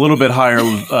 Ours is a little bit higher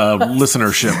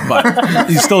listenership, but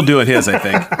he's still doing his, I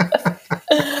think.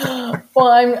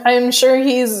 Well, I'm sure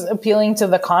he's appealing to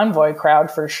the Convoy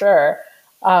crowd for sure.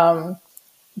 But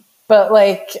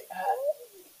like,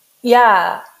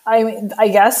 yeah, I mean, I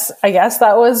guess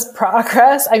that was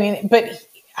progress. I mean, but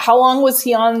how long was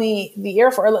he on the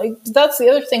air for? Like, that's the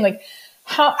other thing. Like,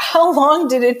 how long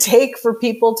did it take for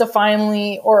people to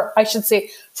finally, or I should say,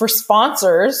 for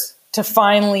sponsors to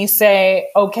finally say,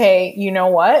 okay, you know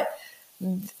what?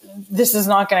 This is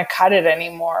not going to cut it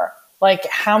anymore. Like,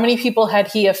 how many people had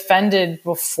he offended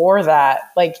before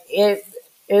that? Like, it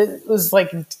was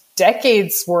like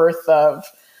decades worth of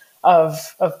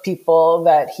people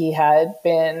that he had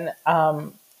been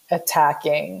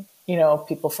attacking, you know,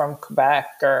 people from Quebec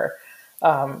or,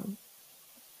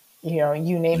 you know,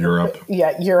 you name Europe. it.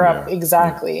 Yeah, Europe, Yeah.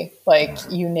 exactly. Yeah. Like,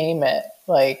 you name it.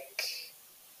 Like,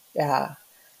 yeah.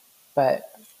 But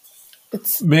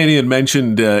it's... Manny had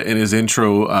mentioned in his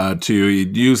intro to you,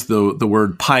 he'd used the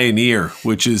word pioneer,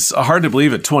 which is hard to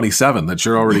believe at 27 that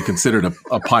you're already considered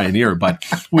a pioneer. But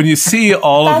when you see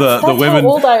all of the women, how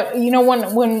old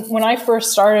when I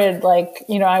first started, like,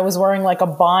 you know, I was wearing like a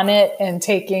bonnet and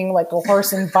taking like a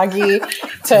horse and buggy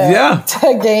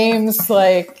to games,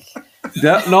 like.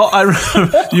 Yeah, no,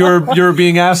 you're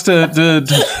being asked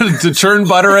to churn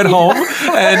butter at home,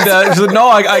 and she said, "No,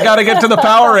 I got to get to the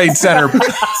Powerade Center."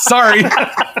 Sorry.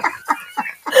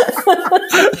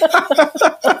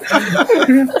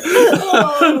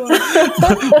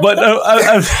 But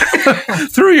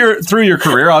through your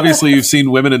career, obviously, you've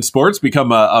seen women in sports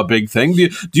become a big thing. Do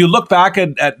you look back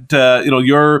at you know,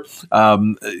 your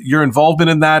involvement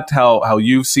in that, how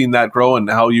you've seen that grow, and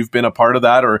how you've been a part of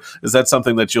that, or is that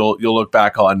something that you'll look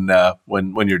back on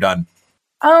when you're done?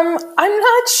 I'm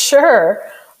not sure.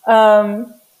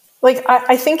 Like,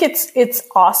 I think it's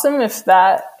awesome if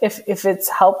it's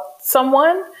helped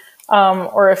someone,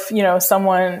 or if, you know,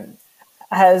 someone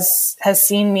has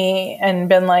seen me and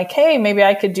been like, hey, maybe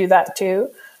I could do that too.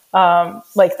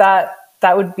 Like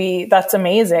that's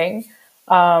amazing.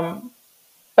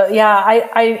 But yeah,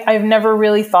 I've never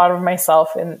really thought of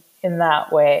myself in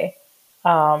that way.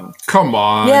 Come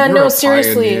on. Yeah, you're no, a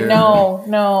seriously. pioneer.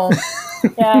 No.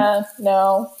 Yeah,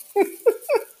 no.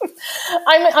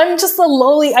 I'm just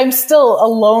I'm still a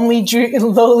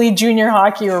lowly junior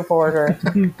hockey reporter.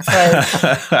 Like,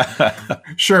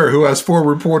 Sure, who has 4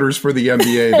 reporters for the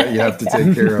NBA that you have to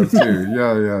take care of too.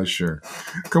 Yeah, sure.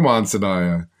 Come on,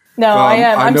 Sanaya. no, I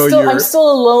am. I'm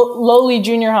still a lowly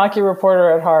junior hockey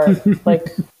reporter at heart. Like,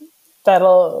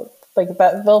 they'll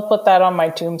put that on my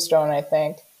tombstone, I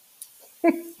think.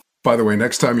 By the way,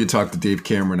 next time you talk to Dave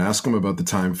Cameron, ask him about the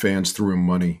time fans threw him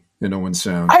money in Owen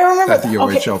Sound I remember at the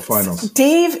OHL finals.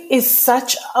 Dave is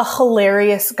such a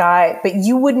hilarious guy, but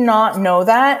you would not know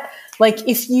that. Like,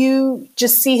 if you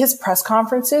just see his press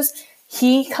conferences,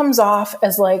 he comes off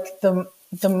as like the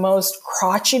most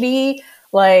crotchety,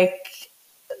 like,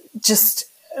 just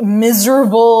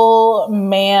miserable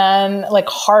man, like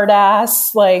hard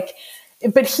ass, like,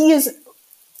 but he is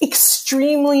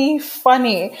extremely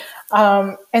funny.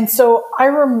 And so I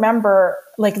remember,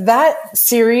 like, that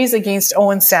series against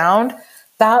Owen Sound,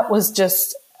 that was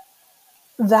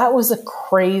a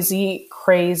crazy,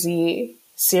 crazy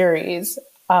series.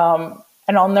 And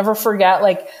I'll never forget,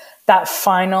 like, that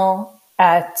final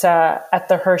at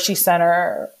the Hershey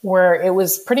Center, where it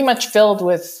was pretty much filled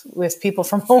with people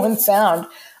from Owen Sound.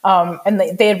 And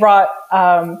they had brought,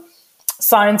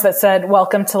 signs that said,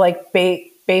 "Welcome to, like,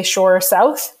 Bayshore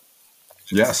South."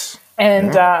 Yes.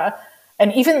 And,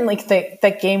 and even like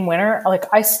that game winner, like,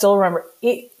 I still remember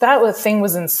that thing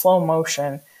was in slow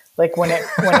motion. Like, when it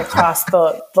crossed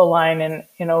the line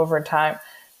in overtime,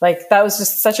 like, that was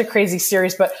just such a crazy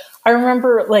series. But I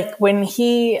remember, like, when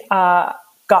he,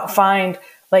 got fined,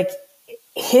 like,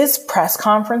 his press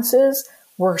conferences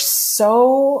were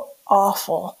so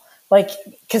awful. Like,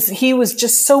 cause he was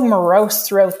just so morose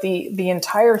throughout the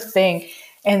entire thing.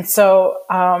 And so,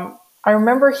 I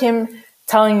remember him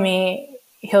telling me,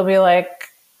 he'll be like,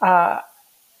 what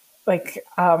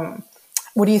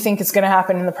do you think is going to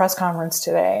happen in the press conference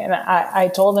today? And I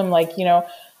told him, like, you know,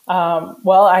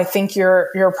 well, I think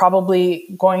you're probably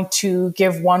going to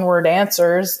give one-word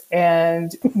answers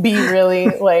and be really,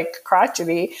 like,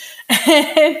 crotchety.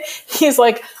 And he's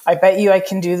like, I bet you I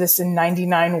can do this in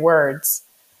 99 words.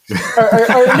 He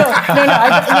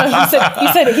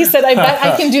said, I bet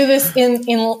I can do this in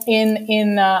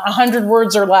 100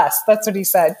 words or less. That's what he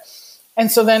said. And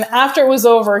so then after it was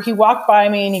over, he walked by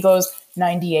me and he goes,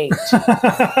 98.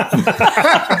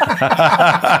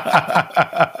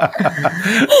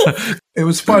 It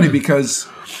was funny because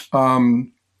I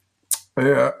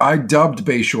dubbed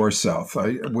Bayshore South.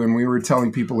 When we were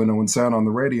telling people in Owen Sound on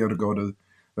the radio to go to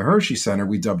the Hershey Center,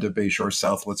 we dubbed it Bayshore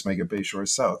South. Let's make it Bayshore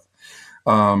South.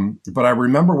 But I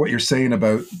remember what you're saying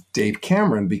about Dave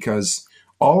Cameron, because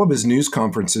all of his news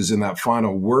conferences in that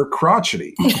final were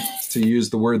crotchety, to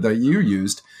use the word that you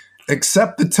used,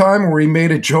 except the time where he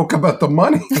made a joke about the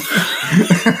money.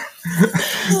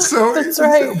 So that's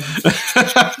right.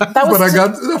 But I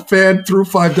got a fan threw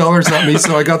 $5 at me,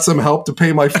 so I got some help to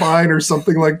pay my fine or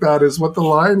something like that, is what the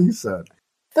line he said.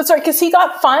 That's right, because he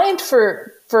got fined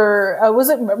for was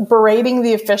it berating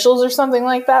the officials or something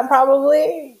like that?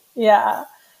 Probably, yeah.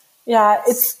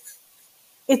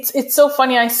 It's so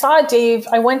funny. I saw Dave.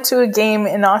 I went to a game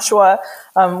in Oshawa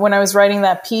when I was writing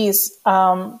that piece,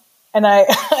 and I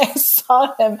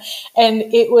saw him, and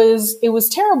it was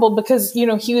terrible because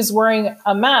he was wearing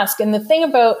a mask. And the thing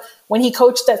about when he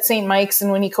coached at St. Mike's and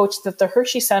when he coached at the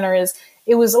Hershey Center is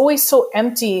it was always so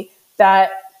empty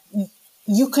that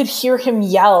you could hear him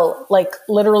yell, like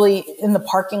literally in the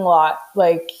parking lot.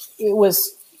 Like it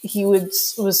was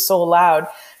so loud.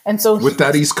 And so with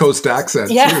that East Coast accent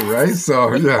too, right?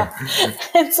 So yeah.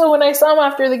 And so when I saw him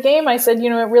after the game, I said, it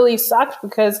really sucked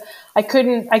because I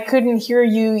couldn't hear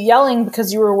you yelling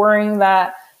because you were wearing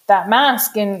that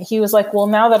mask. And he was like, well,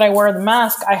 now that I wear the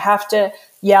mask, I have to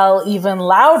yell even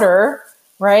louder,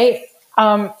 right?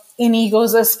 And he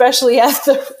goes, especially at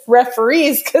the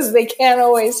referees because they can't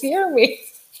always hear me.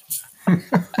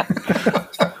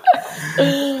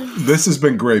 This has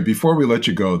been great. Before we let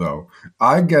you go, though,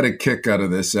 I get a kick out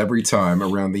of this every time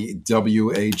around the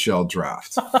WHL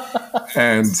draft.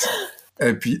 And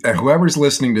whoever's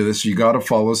listening to this, you got to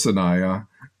follow Sanaya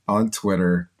on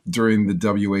Twitter during the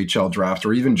WHL draft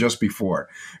or even just before,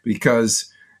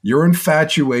 because your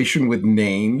infatuation with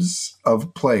names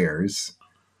of players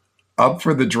up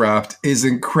for the draft is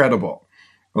incredible.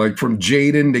 Like from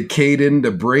Jaden to Caden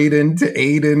to Braden to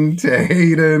Aiden to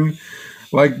Hayden.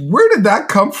 Like, where did that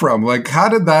come from? Like, how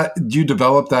did you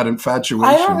develop that infatuation?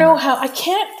 I don't know how. I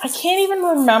can't even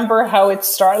remember how it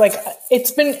started. Like,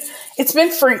 it's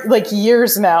been for like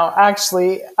years now,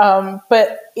 actually.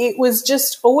 But it was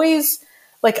just always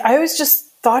like, I always just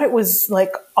thought it was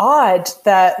like odd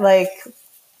that like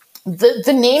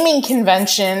the naming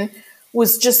convention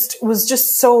was just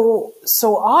so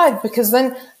odd, because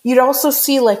then you'd also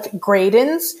see like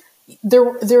Gradens.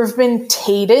 There have been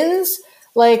Tadens.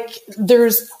 Like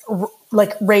there's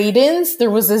like Raidens, there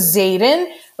was a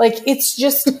Zayden. Like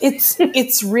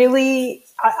it's really,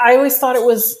 I always thought it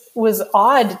was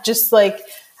odd, just like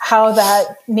how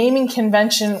that naming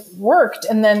convention worked.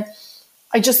 And then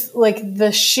I just like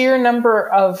the sheer number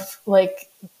of like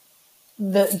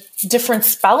the different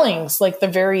spellings, like the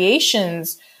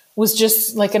variations was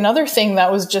just like another thing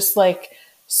that was just like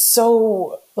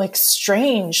so like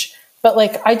strange. But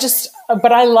like,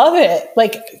 but I love it.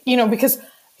 Like, because,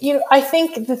 I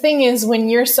think the thing is when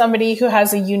you're somebody who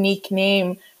has a unique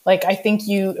name, like I think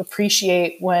you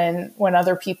appreciate when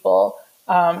other people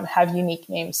have unique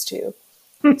names too.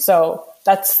 So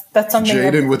that's something.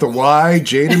 Jaden with a Y,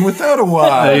 Jaden without a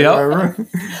Y. Yep.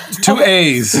 2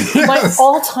 A's.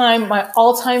 My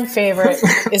all-time favorite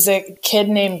is a kid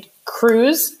named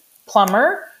Cruz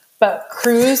Plummer, but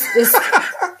Cruz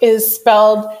is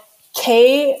spelled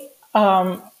K.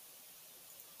 RZ.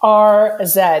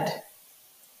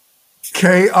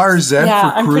 KRZ. Yeah, for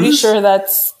I'm Cruz? pretty sure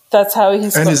that's how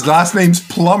he's. And his last name's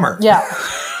Plummer. Yeah.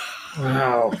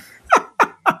 Wow.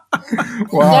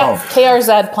 Yeah,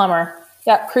 KRZ Plummer.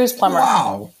 Yeah, Cruz Plummer.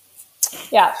 Wow.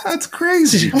 Yeah. That's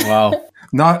crazy. Wow.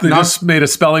 They just made a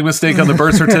spelling mistake on the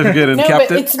birth certificate and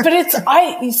kept it.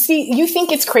 You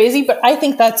think it's crazy, but I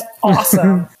think that's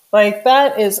awesome. Like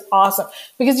that is awesome.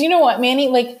 Because you know what, Manny,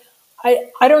 like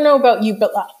I don't know about you,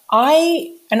 but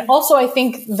I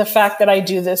think the fact that I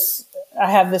do this, I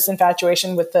have this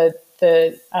infatuation with the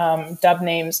dub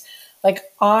names. Like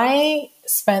I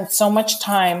spent so much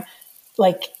time,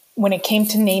 like when it came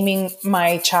to naming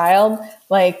my child,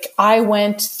 like I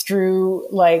went through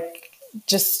like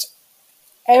just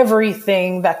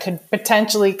everything that could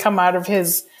potentially come out of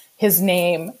his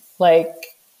name. Like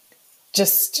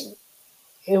just,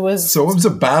 it was. So it was a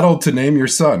battle to name your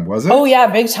son, was it? Oh yeah,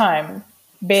 big time.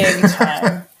 Big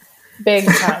time. Big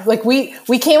time. Like we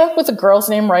came up with a girl's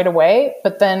name right away,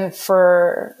 but then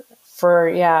for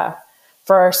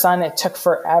our son, it took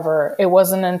forever. It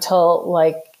wasn't until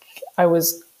like I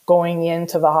was going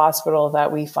into the hospital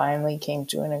that we finally came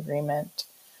to an agreement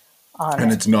on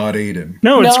And it. it's not Aiden.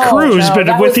 No, it's Cruz, but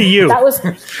that with was, the U. That was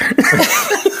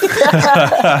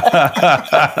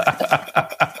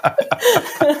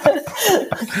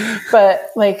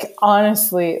but like,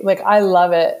 honestly, like, I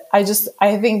love it. I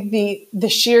think the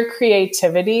sheer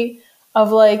creativity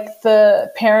of like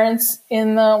the parents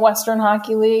in the Western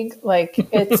Hockey League, like,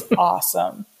 it's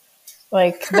awesome.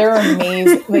 Like, they're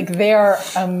amazing. Like, they are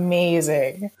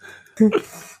amazing.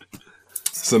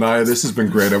 Sanaya, this has been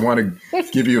great. I want to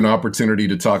give you an opportunity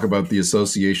to talk about the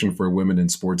Association for Women in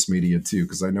Sports Media too,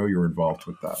 because I know you're involved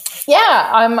with that.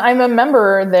 Yeah, I'm a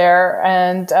member there,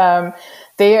 and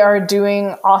they are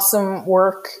doing awesome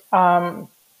work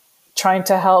trying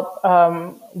to help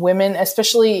women,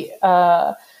 especially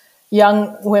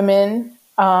young women,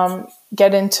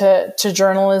 get into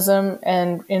journalism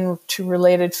and into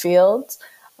related fields.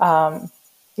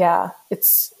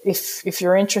 It's if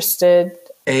you're interested.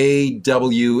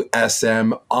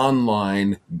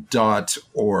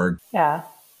 awsmonline.org. Yeah,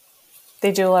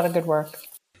 they do a lot of good work.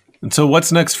 And so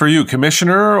what's next for you,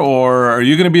 commissioner, or are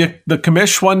you going to be the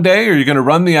commish one day? Or are you going to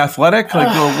run the Athletic? Like,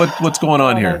 what's going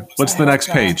on here? What's the next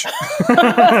page?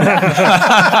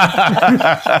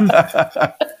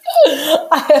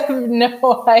 I have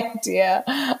no idea.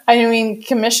 I mean,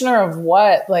 commissioner of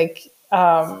what? Like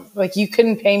you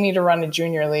couldn't pay me to run a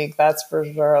junior league. That's for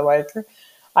sure. Like,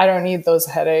 I don't need those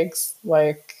headaches.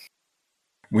 Like,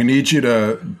 we need you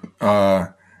to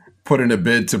put in a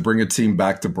bid to bring a team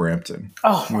back to Brampton.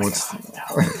 Oh my God, no.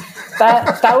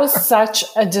 That was such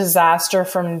a disaster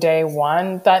from day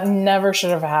one. That never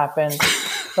should have happened.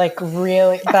 Like,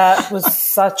 really, that was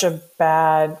such a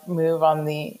bad move on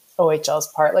the OHL's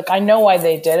part. Like, I know why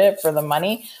they did it, for the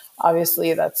money.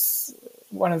 Obviously, that's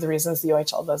one of the reasons the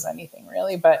OHL does anything,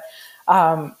 really. But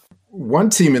one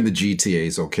team in the GTA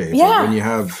is okay. Yeah. But when you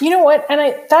have, you know what?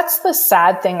 And that's the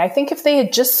sad thing. I think if they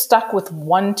had just stuck with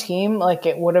one team, like,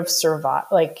 it would have survived.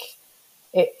 Like,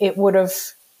 they would have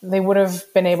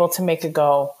been able to make a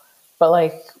go. But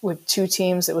like, with two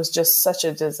teams, it was just such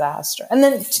a disaster. And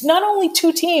then not only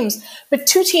two teams, but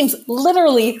two teams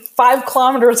literally 5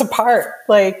 kilometers apart.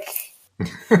 Like,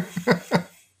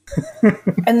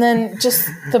 and then just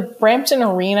the Brampton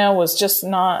arena was just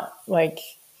not, like,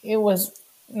 it was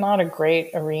not a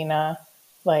great arena.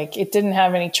 Like, it didn't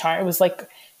have any charm. It was like,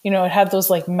 it had those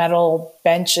like metal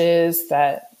benches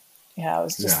that, it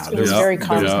was just, it was very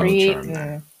concrete, and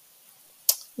it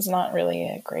was not really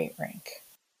a great rink.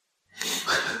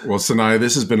 Well, Sanaya,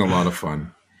 this has been a lot of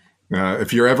fun.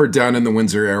 If you're ever down in the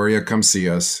Windsor area, come see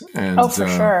us. And, for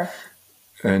sure.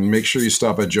 And make sure you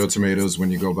stop at Joe Tomatoes when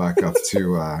you go back up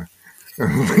to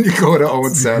when you go to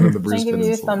Owen Sound and the Bruce Can I give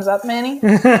you a thumbs up, Manny?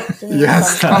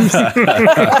 Yes.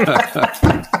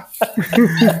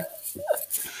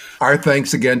 Our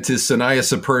thanks again to Sanaya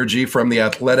Saperji from The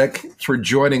Athletic for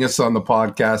joining us on the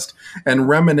podcast and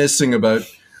reminiscing about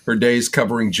her days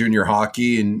covering junior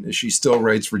hockey. And she still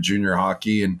writes for junior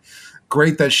hockey. And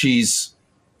great that she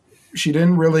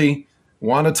didn't really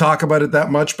want to talk about it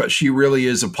that much, but she really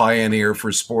is a pioneer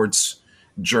for sports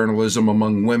journalism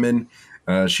among women.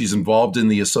 She's involved in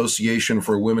the Association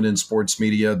for Women in Sports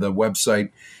Media, the website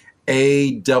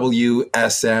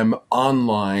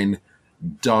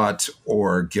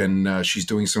awsmonline.org. And she's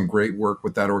doing some great work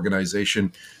with that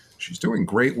organization. She's doing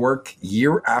great work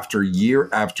year after year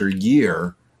after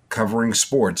year covering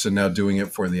sports, and now doing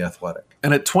it for The Athletic.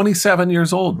 And at 27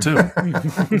 years old, too.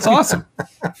 It's awesome.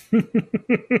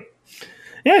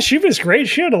 Yeah, she was great.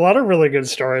 She had a lot of really good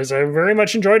stories. I very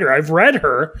much enjoyed her. I've read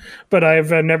her, but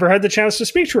I've never had the chance to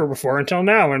speak to her before until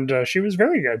now, and she was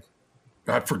very good.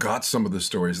 I forgot some of the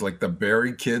stories, like the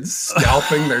Barrie kids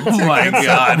scalping their tickets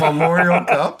God. at the Memorial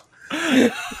Cup.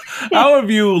 How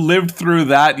have you lived through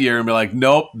that year and be like,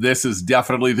 nope, this is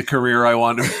definitely the career I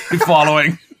want to be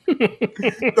following?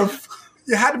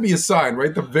 It had to be a sign,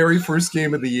 right? The very first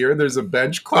game of the year, there's a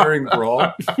bench clearing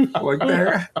brawl. Like,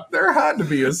 there had to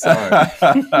be a sign.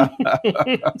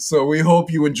 So we hope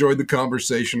you enjoyed the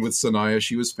conversation with Sanaya.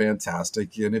 She was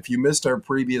fantastic. And if you missed our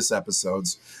previous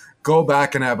episodes, go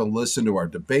back and have a listen to our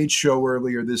debate show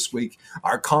earlier this week.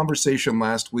 Our conversation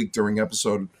last week during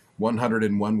episode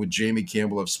 101 with Jamie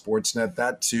Campbell of Sportsnet,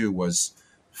 that too was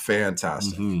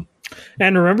fantastic. Mm-hmm.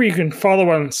 And remember, you can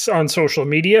follow us on social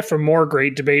media for more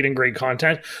great debate and great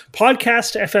content.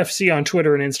 Podcast FFC on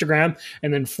Twitter and Instagram,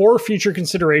 and then For Future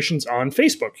Considerations on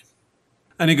Facebook.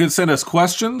 And you can send us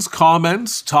questions,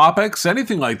 comments, topics,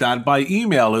 anything like that by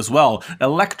email as well.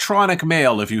 Electronic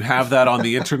mail, if you have that on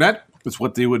the internet. is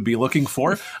what they would be looking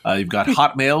for. You've got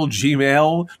Hotmail,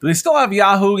 Gmail. Do they still have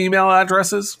Yahoo email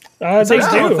addresses? They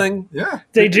still do. a thing? Yeah.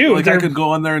 They do. Like I could go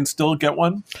on there and still get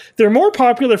one? They're more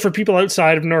popular for people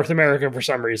outside of North America for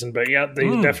some reason, but yeah, they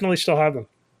definitely still have them.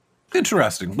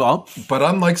 Interesting. Well, But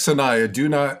unlike Sanaya, do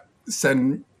not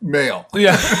send mail.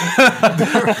 yeah.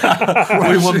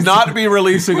 We will not be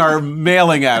releasing our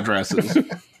mailing addresses.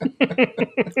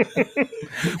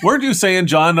 Weren't you saying,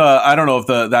 John, I don't know if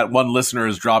that one listener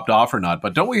has dropped off or not,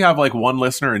 but don't we have like one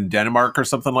listener in Denmark or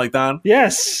something like that?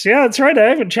 Yes. Yeah, that's right. I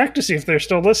haven't checked to see if they're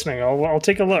still listening. I'll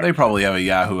take a look. They probably have a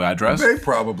Yahoo address. They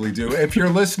probably do. If you're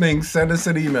listening, send us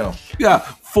an email. Yeah,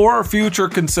 for future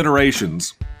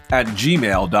considerations at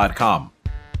gmail.com.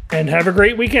 And have a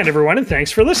great weekend, everyone, and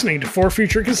thanks for listening to For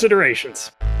Future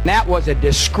Considerations. That was a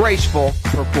disgraceful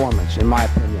performance, in my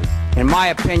opinion. In my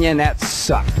opinion, that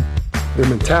sucked. Their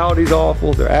mentality's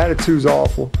awful. Their attitude's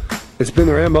awful. It's been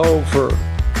their MO for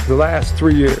the last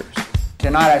 3 years.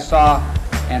 Tonight I saw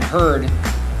and heard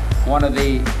one of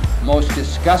the most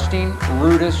disgusting,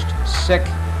 rudest, sick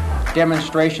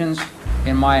demonstrations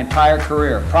in my entire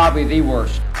career. Probably the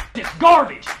worst. It's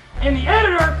garbage. And the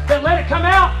editor that let it come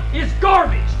out is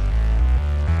garbage.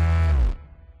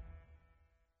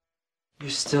 You're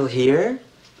still here?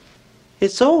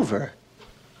 It's over.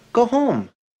 Go home.